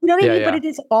 Like, you know what I mean? But it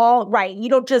is all right. You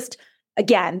don't just,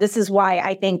 again, this is why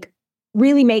I think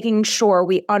really making sure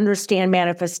we understand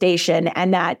manifestation,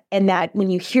 and that when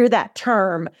you hear that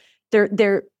term,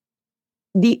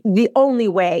 the only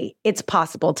way it's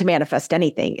possible to manifest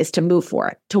anything is to move for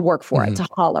it, to work for it, to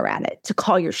holler at it, to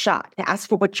call your shot, to ask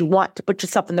for what you want, to put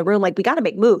yourself in the room. Like, we got to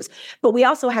make moves, but we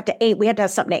also have to aim. We have to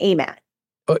have something to aim at.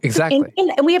 Oh, exactly.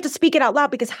 And we have to speak it out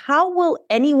loud, because how will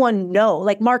anyone know?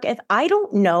 Like, Mark, if I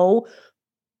don't know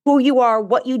who you are,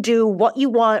 what you do, what you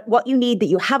want, what you need, that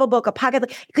you have a book, a podcast,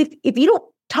 like, if you don't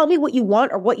tell me what you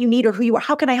want or what you need or who you are,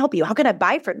 how can I help you? How can I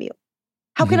buy from you?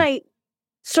 How can I,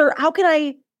 sir,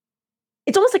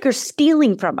 it's almost like you're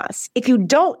stealing from us if you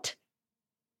don't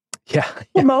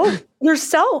promote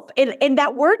yourself. And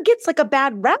that word gets like a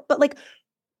bad rep, but like,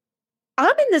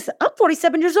 I'm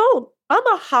 47 years old. I'm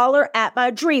a holler at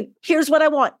my dream. Here's what I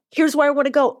want. Here's where I want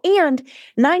to go. And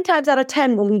 9 times out of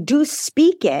 10, when we do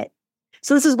speak it,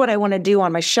 so this is what I want to do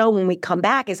on my show when we come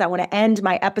back is I want to end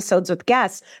my episodes with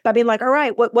guests by being like, all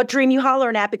right, what dream you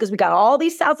hollering at? Because we got all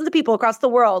these thousands of people across the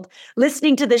world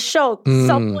listening to this show.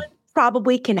 Someone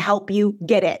probably can help you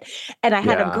get it. And I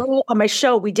had a girl on my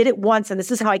show. We did it once. And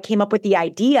this is how I came up with the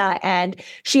idea. And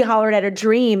she hollered at a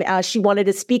dream. She wanted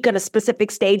to speak on a specific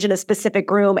stage in a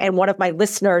specific room. And one of my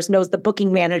listeners knows the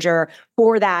booking manager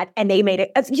for that. And they made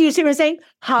it. Do you see what I'm saying?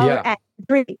 Holler at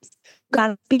dreams.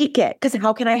 Gotta speak it, because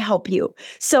how can I help you?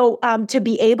 So to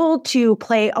be able to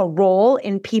play a role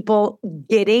in people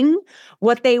getting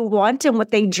what they want and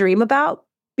what they dream about,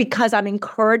 because I'm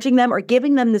encouraging them or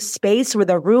giving them the space or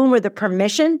the room or the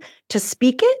permission to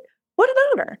speak it, what an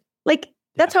honor. Like,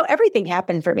 that's how everything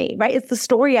happened for me, right? It's the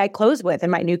story I close with in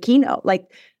my new keynote. Like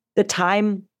the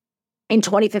time in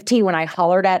 2015 when I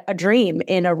hollered at a dream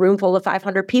in a room full of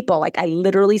 500 people, like I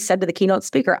literally said to the keynote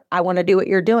speaker, I want to do what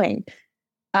you're doing.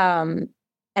 And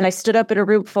I stood up in a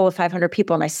room full of 500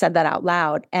 people and I said that out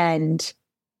loud, and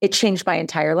it changed my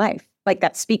entire life. Like,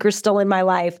 that speaker's still in my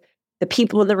life. The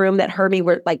people in the room that heard me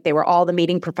were like, they were all the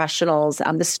meeting professionals.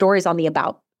 The story's on the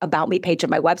about me page of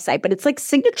my website, but it's like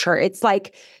signature. It's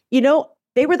like,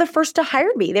 they were the first to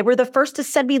hire me. They were the first to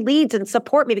send me leads and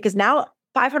support me, because now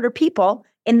 500 people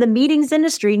in the meetings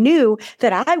industry knew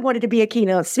that I wanted to be a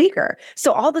keynote speaker.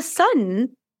 So all of a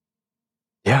sudden,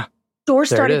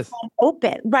 doors started to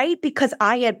open, right? Because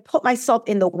I had put myself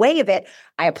in the way of it.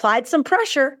 I applied some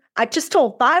pressure. I just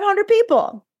told 500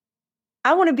 people,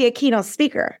 I want to be a keynote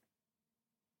speaker.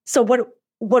 So what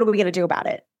are we going to do about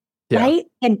it? Right?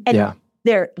 And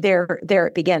there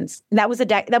it begins. And that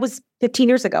was 15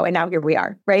 years ago. And now here we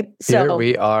are, right? So here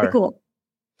we are. Cool.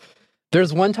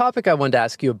 There's one topic I wanted to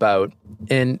ask you about.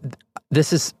 And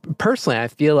this is personally, I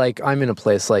feel like I'm in a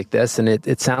place like this. And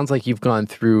it sounds like you've gone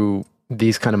through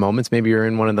these kind of moments. Maybe you're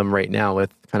in one of them right now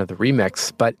with kind of the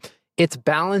remix, but it's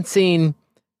balancing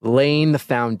laying the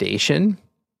foundation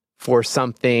for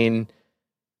something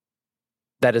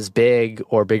that is big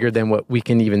or bigger than what we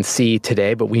can even see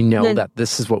today, but we know that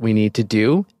this is what we need to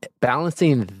do.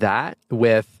 Balancing that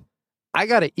with, I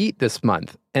got to eat this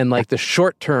month, and like the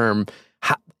short term,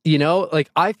 like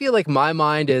I feel like my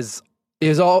mind is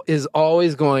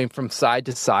always going from side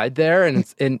to side there, and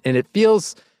it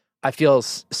feels. I feel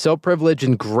so privileged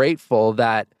and grateful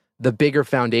that the bigger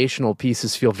foundational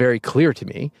pieces feel very clear to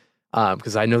me,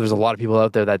 because I know there's a lot of people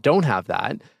out there that don't have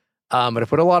that, but I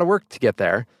put a lot of work to get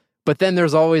there. But then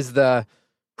there's always the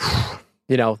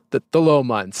low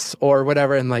months or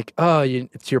whatever, and like,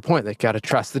 it's your point. Like, got to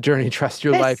trust the journey, trust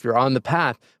your life. You're on the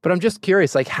path. But I'm just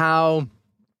curious, like how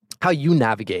you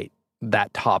navigate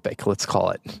that topic, let's call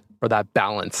it, or that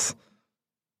balance.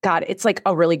 God, it's like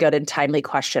a really good and timely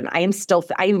question. I'm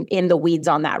in the weeds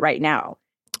on that right now,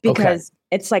 because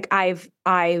it's like I've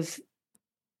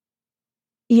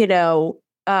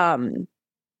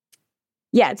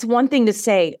it's one thing to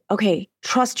say, okay,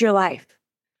 trust your life.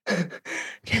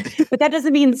 But that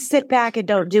doesn't mean sit back and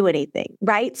don't do anything,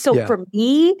 right? So for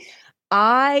me,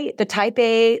 the type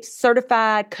A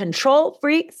certified control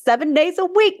freak, 7 days a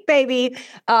week, baby.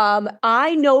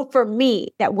 I know for me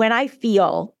that when I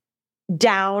feel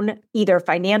down, either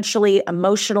financially,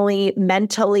 emotionally,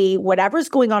 mentally, whatever's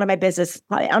going on in my business,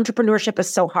 entrepreneurship is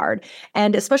so hard.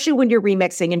 And especially when you're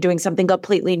remixing and doing something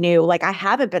completely new, like I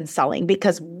haven't been selling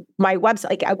because my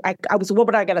website, like I was, what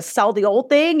would I got to sell the old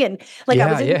thing? And like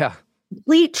I was in a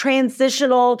complete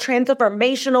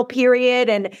transformational period.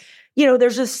 And,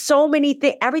 there's just so many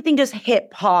things, everything just hit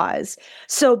pause.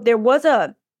 So there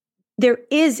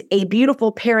is a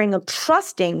beautiful pairing of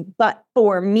trusting, but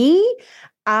for me,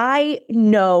 I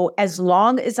know as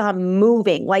long as I'm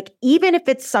moving, like even if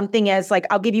it's something as like,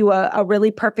 I'll give you a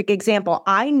really perfect example.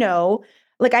 I know,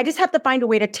 like I just have to find a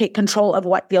way to take control of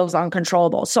what feels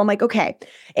uncontrollable. So I'm like, okay,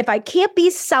 if I can't be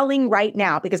selling right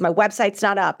now because my website's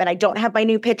not up and I don't have my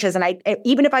new pitches, and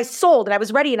even if I sold and I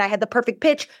was ready and I had the perfect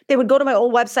pitch, they would go to my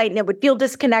old website and it would feel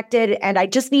disconnected. And I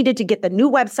just needed to get the new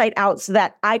website out so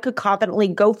that I could confidently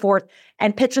go forth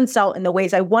and pitch and sell in the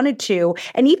ways I wanted to.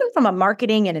 And even from a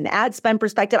marketing and an ad spend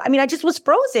perspective, I mean, I just was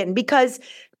frozen because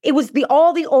it was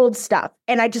all the old stuff.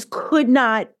 And I just could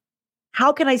not,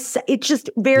 how can I say, it's just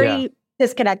very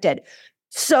disconnected.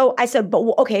 So I said, but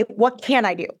okay, what can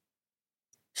I do?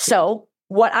 So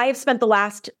what I have spent the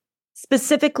last,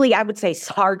 specifically, I would say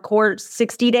hardcore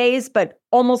 60 days, but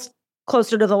almost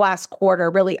closer to the last quarter,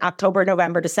 really October,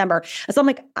 November, December. So I'm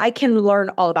like, I can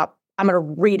learn all about I'm going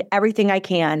to read everything I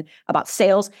can about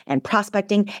sales and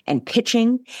prospecting and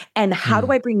pitching. And how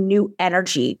do I bring new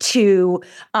energy to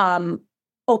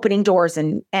opening doors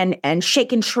and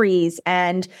shaking trees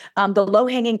and the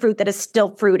low-hanging fruit that is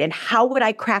still fruit? And how would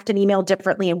I craft an email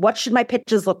differently? And what should my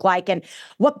pitches look like? And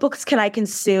what books can I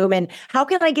consume? And how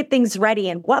can I get things ready?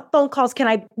 And what phone calls can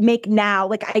I make now?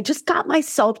 Like, I just got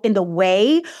myself in the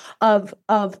way of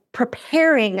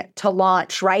preparing to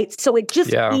launch, right? So it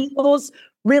just feels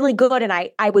really good. And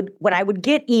when I would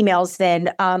get emails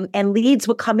then, and leads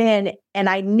would come in, and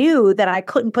I knew that I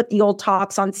couldn't put the old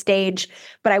talks on stage,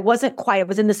 but I was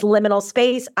in this liminal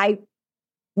space. I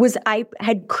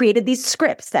had created these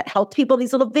scripts that helped people,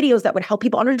 these little videos that would help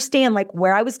people understand like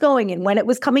where I was going and when it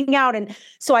was coming out. And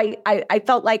so I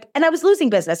felt like, and I was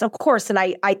losing business, of course. And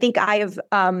I think I have,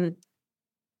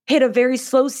 hit a very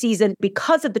slow season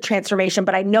because of the transformation,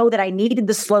 but I know that I needed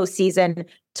the slow season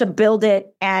to build it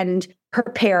and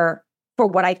prepare for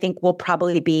what I think will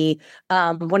probably be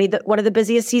one of the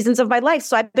busiest seasons of my life.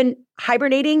 So I've been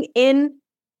hibernating in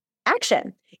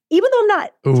action. Even though I'm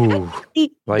not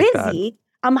technically busy,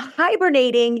 I'm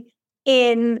hibernating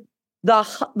in the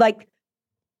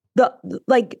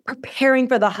preparing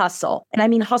for the hustle. And I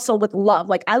mean hustle with love.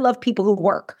 Like, I love people who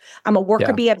work. I'm a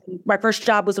worker bee. My first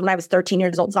job was when I was 13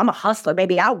 years old. So I'm a hustler,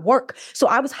 baby. I work. So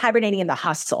I was hibernating in the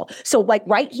hustle. So like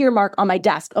right here, Mark, on my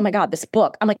desk, oh my God, this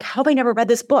book. I'm like, how have I never read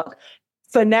this book?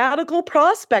 Fanatical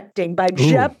Prospecting by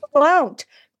Jeb Blount.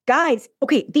 Guys,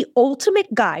 okay, the ultimate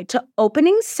guide to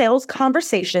opening sales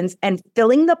conversations and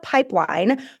filling the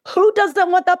pipeline. Who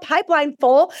doesn't want the pipeline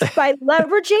full? By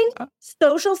leveraging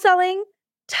social selling,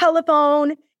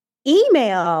 telephone,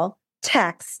 email,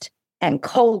 text, and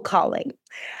cold calling.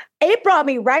 It brought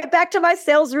me right back to my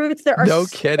sales roots. There are no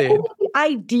kidding many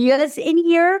ideas in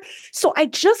here. So I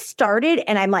just started,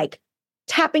 and I'm like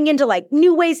tapping into like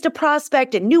new ways to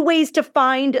prospect and new ways to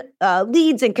find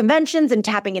leads and conventions, and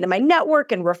tapping into my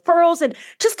network and referrals, and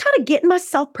just kind of getting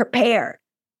myself prepared.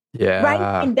 Yeah.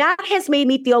 Right. And that has made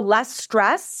me feel less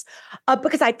stress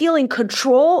because I feel in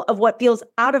control of what feels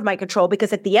out of my control.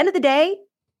 Because at the end of the day,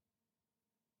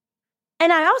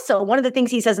 and I also, one of the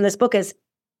things he says in this book is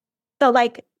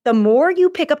the more you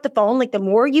pick up the phone, like the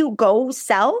more you go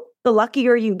sell, the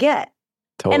luckier you get.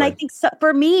 Totally. And I think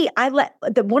for me,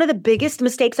 one of the biggest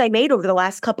mistakes I made over the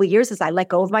last couple of years is I let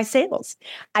go of my sales.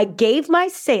 I gave my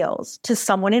sales to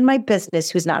someone in my business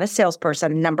who's not a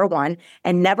salesperson, number one,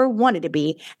 and never wanted to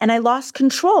be. And I lost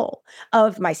control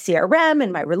of my CRM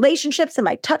and my relationships and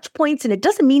my touch points. And it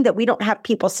doesn't mean that we don't have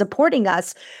people supporting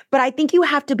us, but I think you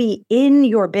have to be in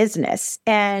your business.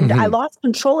 And I lost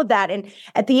control of that. And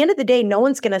at the end of the day, no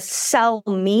one's going to sell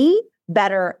me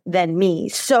better than me.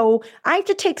 So I have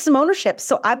to take some ownership.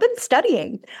 So I've been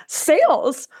studying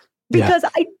sales because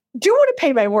I do want to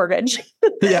pay my mortgage.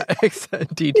 Details.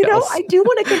 You know, I do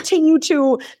want to continue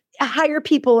to hire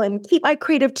people and keep my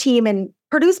creative team and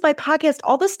produce my podcast,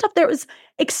 all this stuff. There was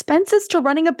expenses to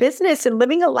running a business and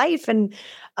living a life. And,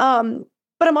 but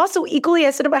I'm also equally,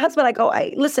 I said to my husband, I go,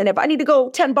 listen, if I need to go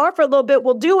 10 bar for a little bit,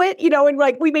 we'll do it, you know, and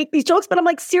like we make these jokes, but I'm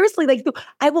like, seriously, like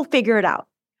I will figure it out.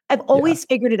 I've always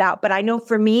figured it out, but I know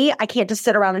for me, I can't just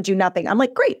sit around and do nothing. I'm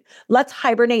like, great, let's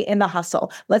hibernate in the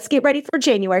hustle. Let's get ready for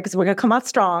January because we're going to come out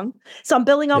strong. So I'm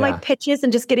building all my pitches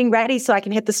and just getting ready so I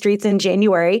can hit the streets in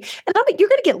January. And I'm like, you're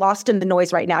going to get lost in the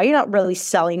noise right now. You're not really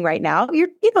selling right now. You're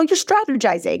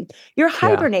strategizing. You're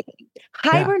hibernating.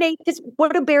 Hibernate is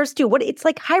what do bears do? It's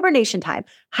like hibernation time.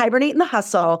 Hibernate in the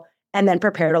hustle and then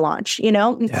prepare to launch, you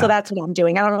know? And so that's what I'm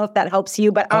doing. I don't know if that helps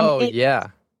you, but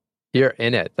you're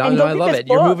in it. No, I love it.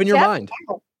 You're moving your mind.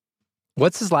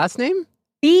 What's his last name?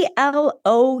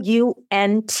 Blount.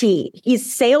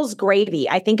 He's Sales Gravy,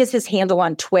 I think is his handle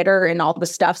on Twitter and all the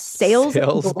stuff. Sales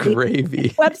Gravy.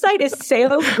 Website is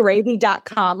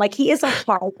salesgravy.com. Like, he is a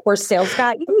hardcore sales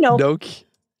guy. You know. No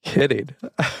kidding.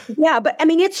 Yeah, but I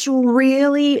mean, it's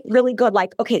really, really good.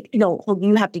 Like, okay,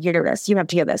 you have to hear this. You have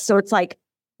to hear this. So it's like,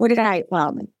 there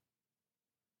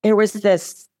was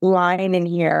this line in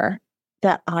here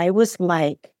that I was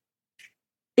like,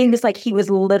 it was like he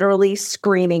was literally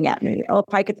screaming at me. Oh,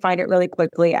 if I could find it really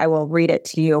quickly, I will read it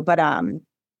to you. But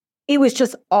it was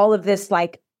just all of this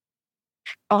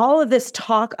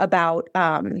talk about,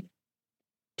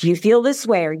 do you feel this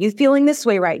way? Are you feeling this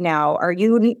way right now? Are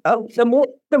you?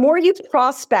 The more you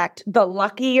prospect, the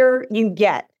luckier you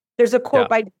get. There's a quote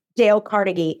by Dale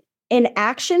Carnegie: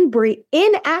 inaction breeds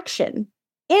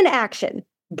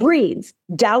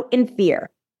doubt and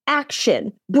fear.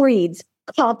 Action breeds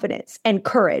confidence and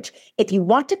courage. If you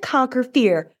want to conquer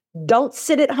fear, don't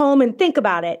sit at home and think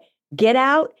about it. Get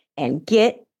out and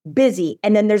get busy.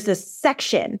 And then there's this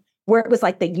section where it was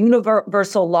like the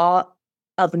universal law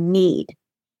of need.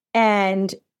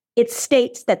 And it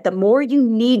states that the more you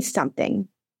need something,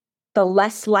 the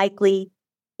less likely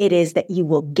it is that you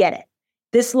will get it.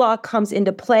 This law comes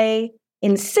into play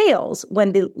in sales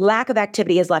when the lack of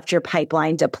activity has left your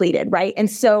pipeline depleted, right? And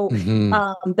so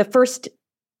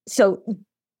so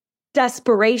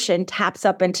desperation taps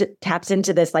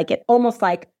into this, like it almost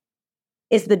like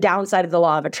is the downside of the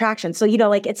law of attraction. So,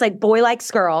 like it's like boy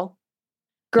likes girl,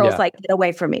 girl's like, get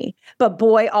away from me. But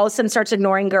boy all of a sudden starts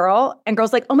ignoring girl, and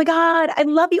girl's like, oh my God, I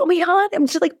love you. Oh my God. I'm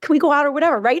just like, can we go out or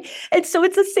whatever, right? And so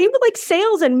it's the same with like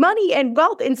sales and money and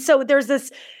wealth. And so there's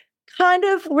this kind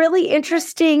of really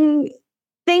interesting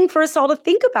thing for us all to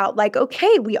think about. Like,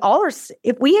 okay, we all are,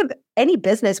 if we have any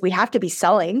business, we have to be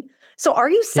selling. So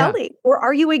are you selling or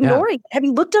are you ignoring? Have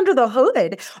you looked under the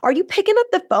hood? Are you picking up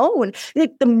the phone?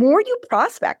 Like, the more you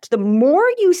prospect, the more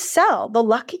you sell, the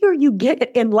luckier you get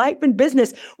in life and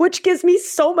business, which gives me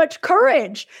so much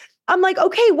courage. I'm like,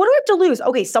 okay, what do I have to lose?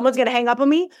 Okay, someone's going to hang up on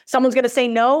me. Someone's going to say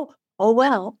no. Oh,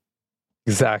 well.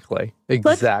 Exactly.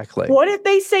 What if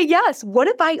they say yes? What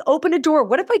if I open a door?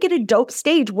 What if I get a dope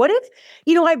stage? What if,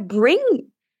 I bring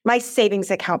my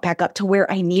savings account back up to where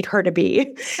I need her to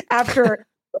be after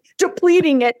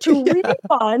depleting it to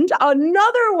refund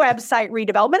another website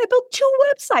redevelopment? I built 2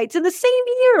 websites in the same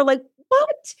year. Like,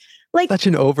 what? Like, such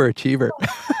an overachiever.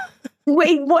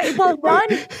 Wait, well,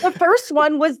 the first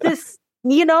one was this,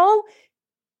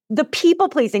 the people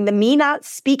pleasing, the me not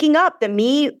speaking up, the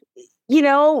me,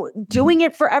 doing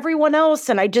it for everyone else.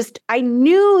 And I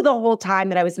knew the whole time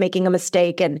that I was making a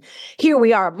mistake. And here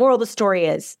we are. Moral of the story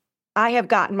is I have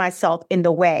gotten myself in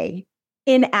the way.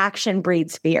 Inaction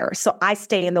breeds fear. So I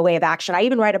stay in the way of action. I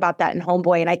even write about that in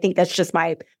Homeboy. And I think that's just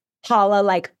my Holler,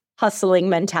 like hustling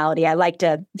mentality. I like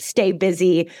to stay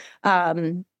busy.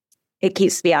 It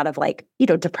keeps me out of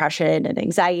depression and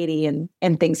anxiety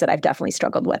and things that I've definitely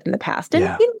struggled with in the past.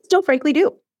 And still frankly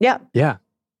do. Yeah. Yeah.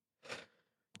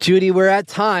 Judi, we're at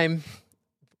time.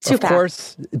 Too of fast.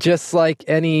 Course, just like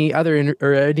any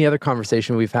other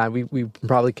conversation we've had, we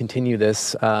probably continue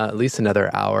this at least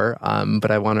another hour. But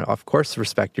I want to, of course,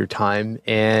 respect your time.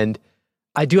 And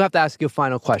I do have to ask you a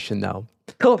final question, though.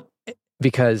 Cool.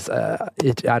 Because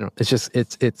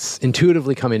it's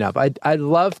intuitively coming up. I'd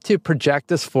love to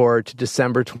project us forward to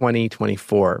December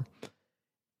 2024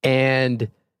 and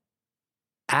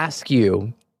ask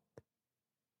you,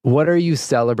 what are you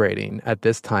celebrating at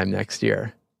this time next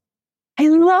year? I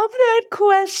love that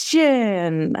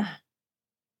question.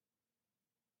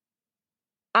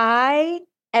 I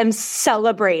am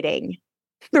celebrating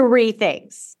 3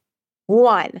 things.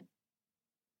 1,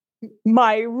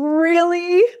 my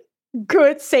really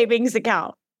good savings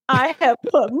account. I have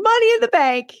put money in the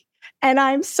bank, and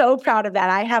I'm so proud of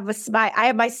that. I have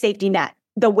my safety net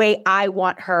the way I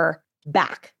want her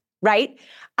back, right?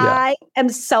 Yeah. I am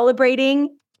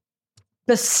celebrating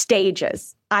the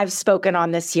stages I've spoken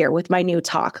on this year with my new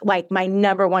talk. Like, my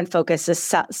number one focus is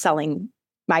selling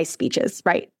my speeches,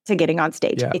 right? To getting on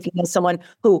stage. Yeah. If you know someone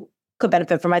who could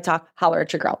benefit from my talk, holler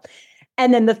at your girl.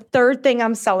 And then the third thing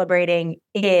I'm celebrating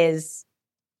is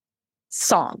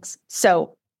songs.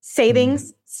 So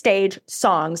savings, stage,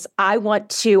 songs. I'd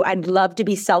love to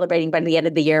be celebrating by the end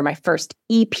of the year, my first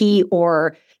EP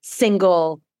or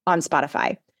single on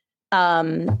Spotify,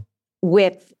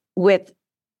 with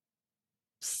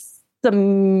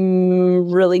some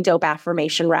really dope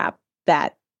affirmation rap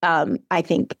that I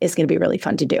think is going to be really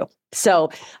fun to do.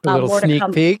 So a little sneak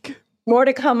peek. More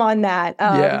to come on that.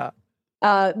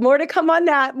 More to come on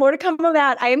that.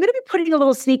 I am going to be putting a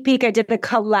little sneak peek. I did a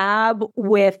collab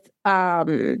with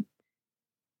one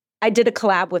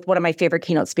of my favorite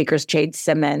keynote speakers, Jade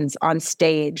Simmons, on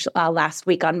stage last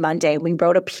week on Monday. We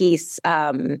wrote a piece.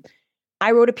 I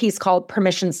wrote a piece called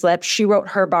Permission Slip. She wrote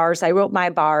her bars. I wrote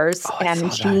my bars.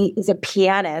 And she is a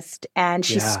pianist, and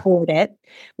she scored it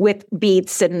with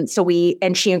beats. And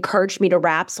she encouraged me to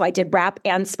rap. So I did rap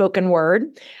and spoken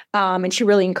word. And she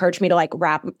really encouraged me to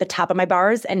rap the top of my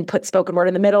bars and put spoken word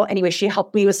in the middle. Anyway, she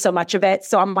helped me with so much of it.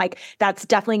 So I'm like, that's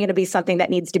definitely going to be something that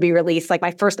needs to be released. Like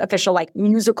my first official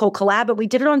musical collab. But we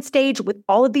did it on stage with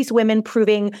all of these women,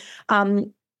 proving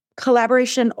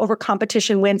collaboration over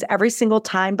competition wins every single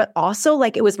time, but also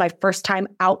it was my first time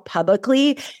out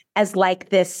publicly as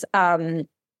this, there's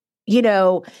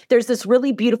this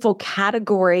really beautiful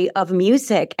category of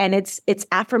music, and it's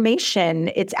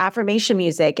affirmation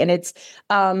music, and it's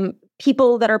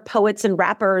people that are poets and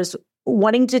rappers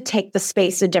wanting to take the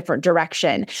space a different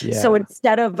direction. Yeah. So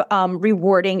instead of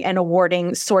rewarding and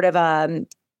awarding sort of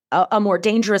a more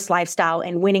dangerous lifestyle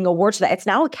and winning awards for that. It's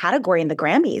now a category in the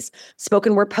Grammys.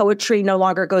 Spoken word poetry no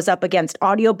longer goes up against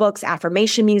audiobooks.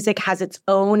 Affirmation music has its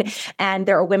own. And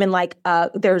there are women like,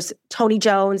 there's Tony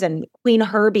Jones and Queen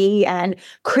Herbie and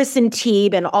Kristen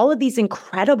Teeb and all of these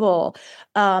incredible,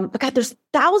 but God, there's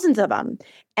thousands of them.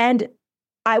 And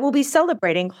I will be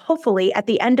celebrating, hopefully, at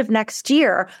the end of next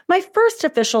year, my first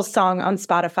official song on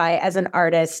Spotify as an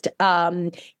artist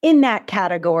in that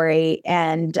category.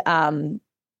 And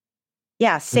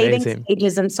saving Amazing.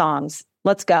 stages and songs.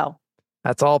 Let's go.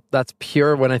 That's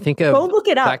pure. When I think of go look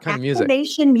it up. that kind of music.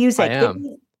 Affirmation music. I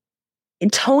am.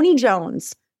 And Tony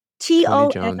Jones.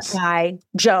 Toni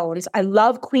Jones. I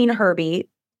love Queen Herbie.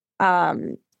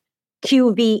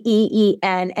 Qveen,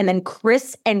 and then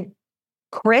Chris,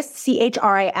 Chris,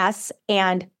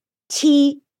 and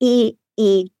Teeb.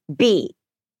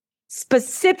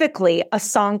 Specifically, a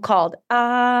song called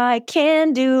I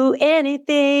Can Do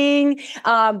Anything.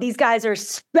 These guys are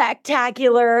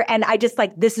spectacular. And I just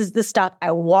this is the stuff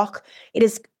I walk. It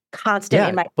is constant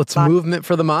in my It's movement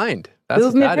for the mind. That's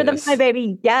movement for the mind,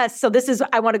 baby. Yes. So this is,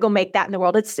 I want to go make that in the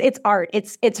world. It's art.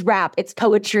 It's rap. It's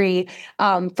poetry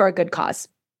for a good cause.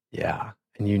 Yeah.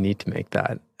 And you need to make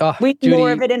that. Oh, we need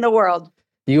more of it in the world.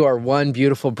 You are one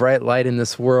beautiful, bright light in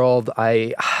this world.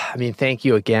 I mean, thank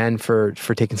you again for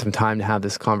taking some time to have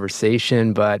this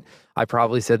conversation. But I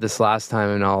probably said this last time,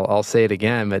 and I'll say it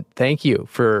again. But thank you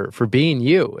for being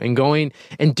you and going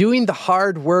and doing the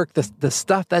hard work, the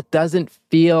stuff that doesn't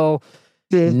feel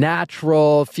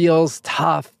natural, feels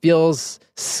tough, feels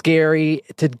scary,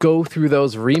 to go through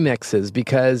those remixes,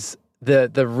 because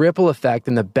the ripple effect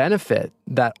and the benefit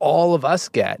that all of us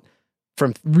get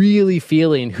from really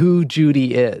feeling who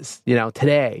Judi is,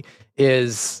 today,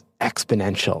 is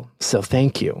exponential. So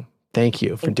thank you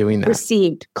for doing that.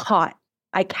 Received, caught.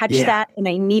 I catch that, and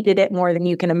I needed it more than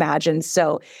you can imagine.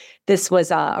 So this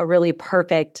was a really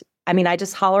perfect. I mean, I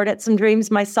just hollered at some dreams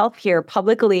myself here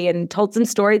publicly and told some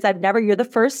stories you're the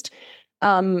first,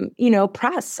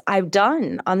 press I've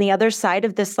done on the other side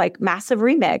of this massive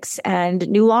remix and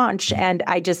new launch. And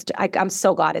I'm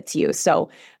so glad it's you. So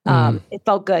it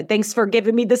felt good. Thanks for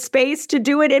giving me the space to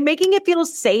do it and making it feel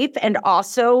safe, and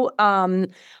also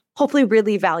hopefully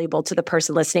really valuable to the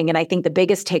person listening. And I think the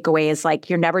biggest takeaway is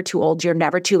you're never too old, you're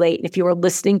never too late. And if you are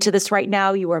listening to this right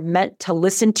now, you are meant to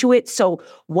listen to it. So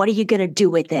what are you going to do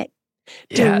with it?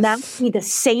 Do not be the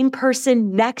same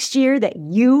person next year that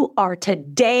you are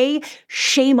today.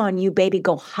 Shame on you, baby.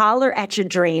 Go holler at your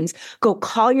dreams. Go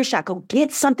call your shot. Go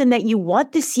get something that you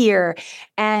want this year.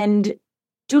 And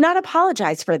do not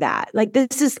apologize for that.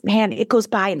 This is, man, it goes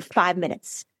by in 5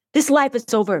 minutes. This life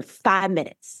is over in 5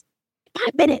 minutes.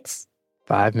 5 minutes.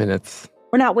 5 minutes.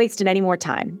 We're not wasting any more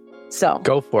time. So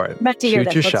go for it. Meant to hear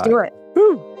this. Let's do it.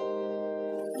 Woo.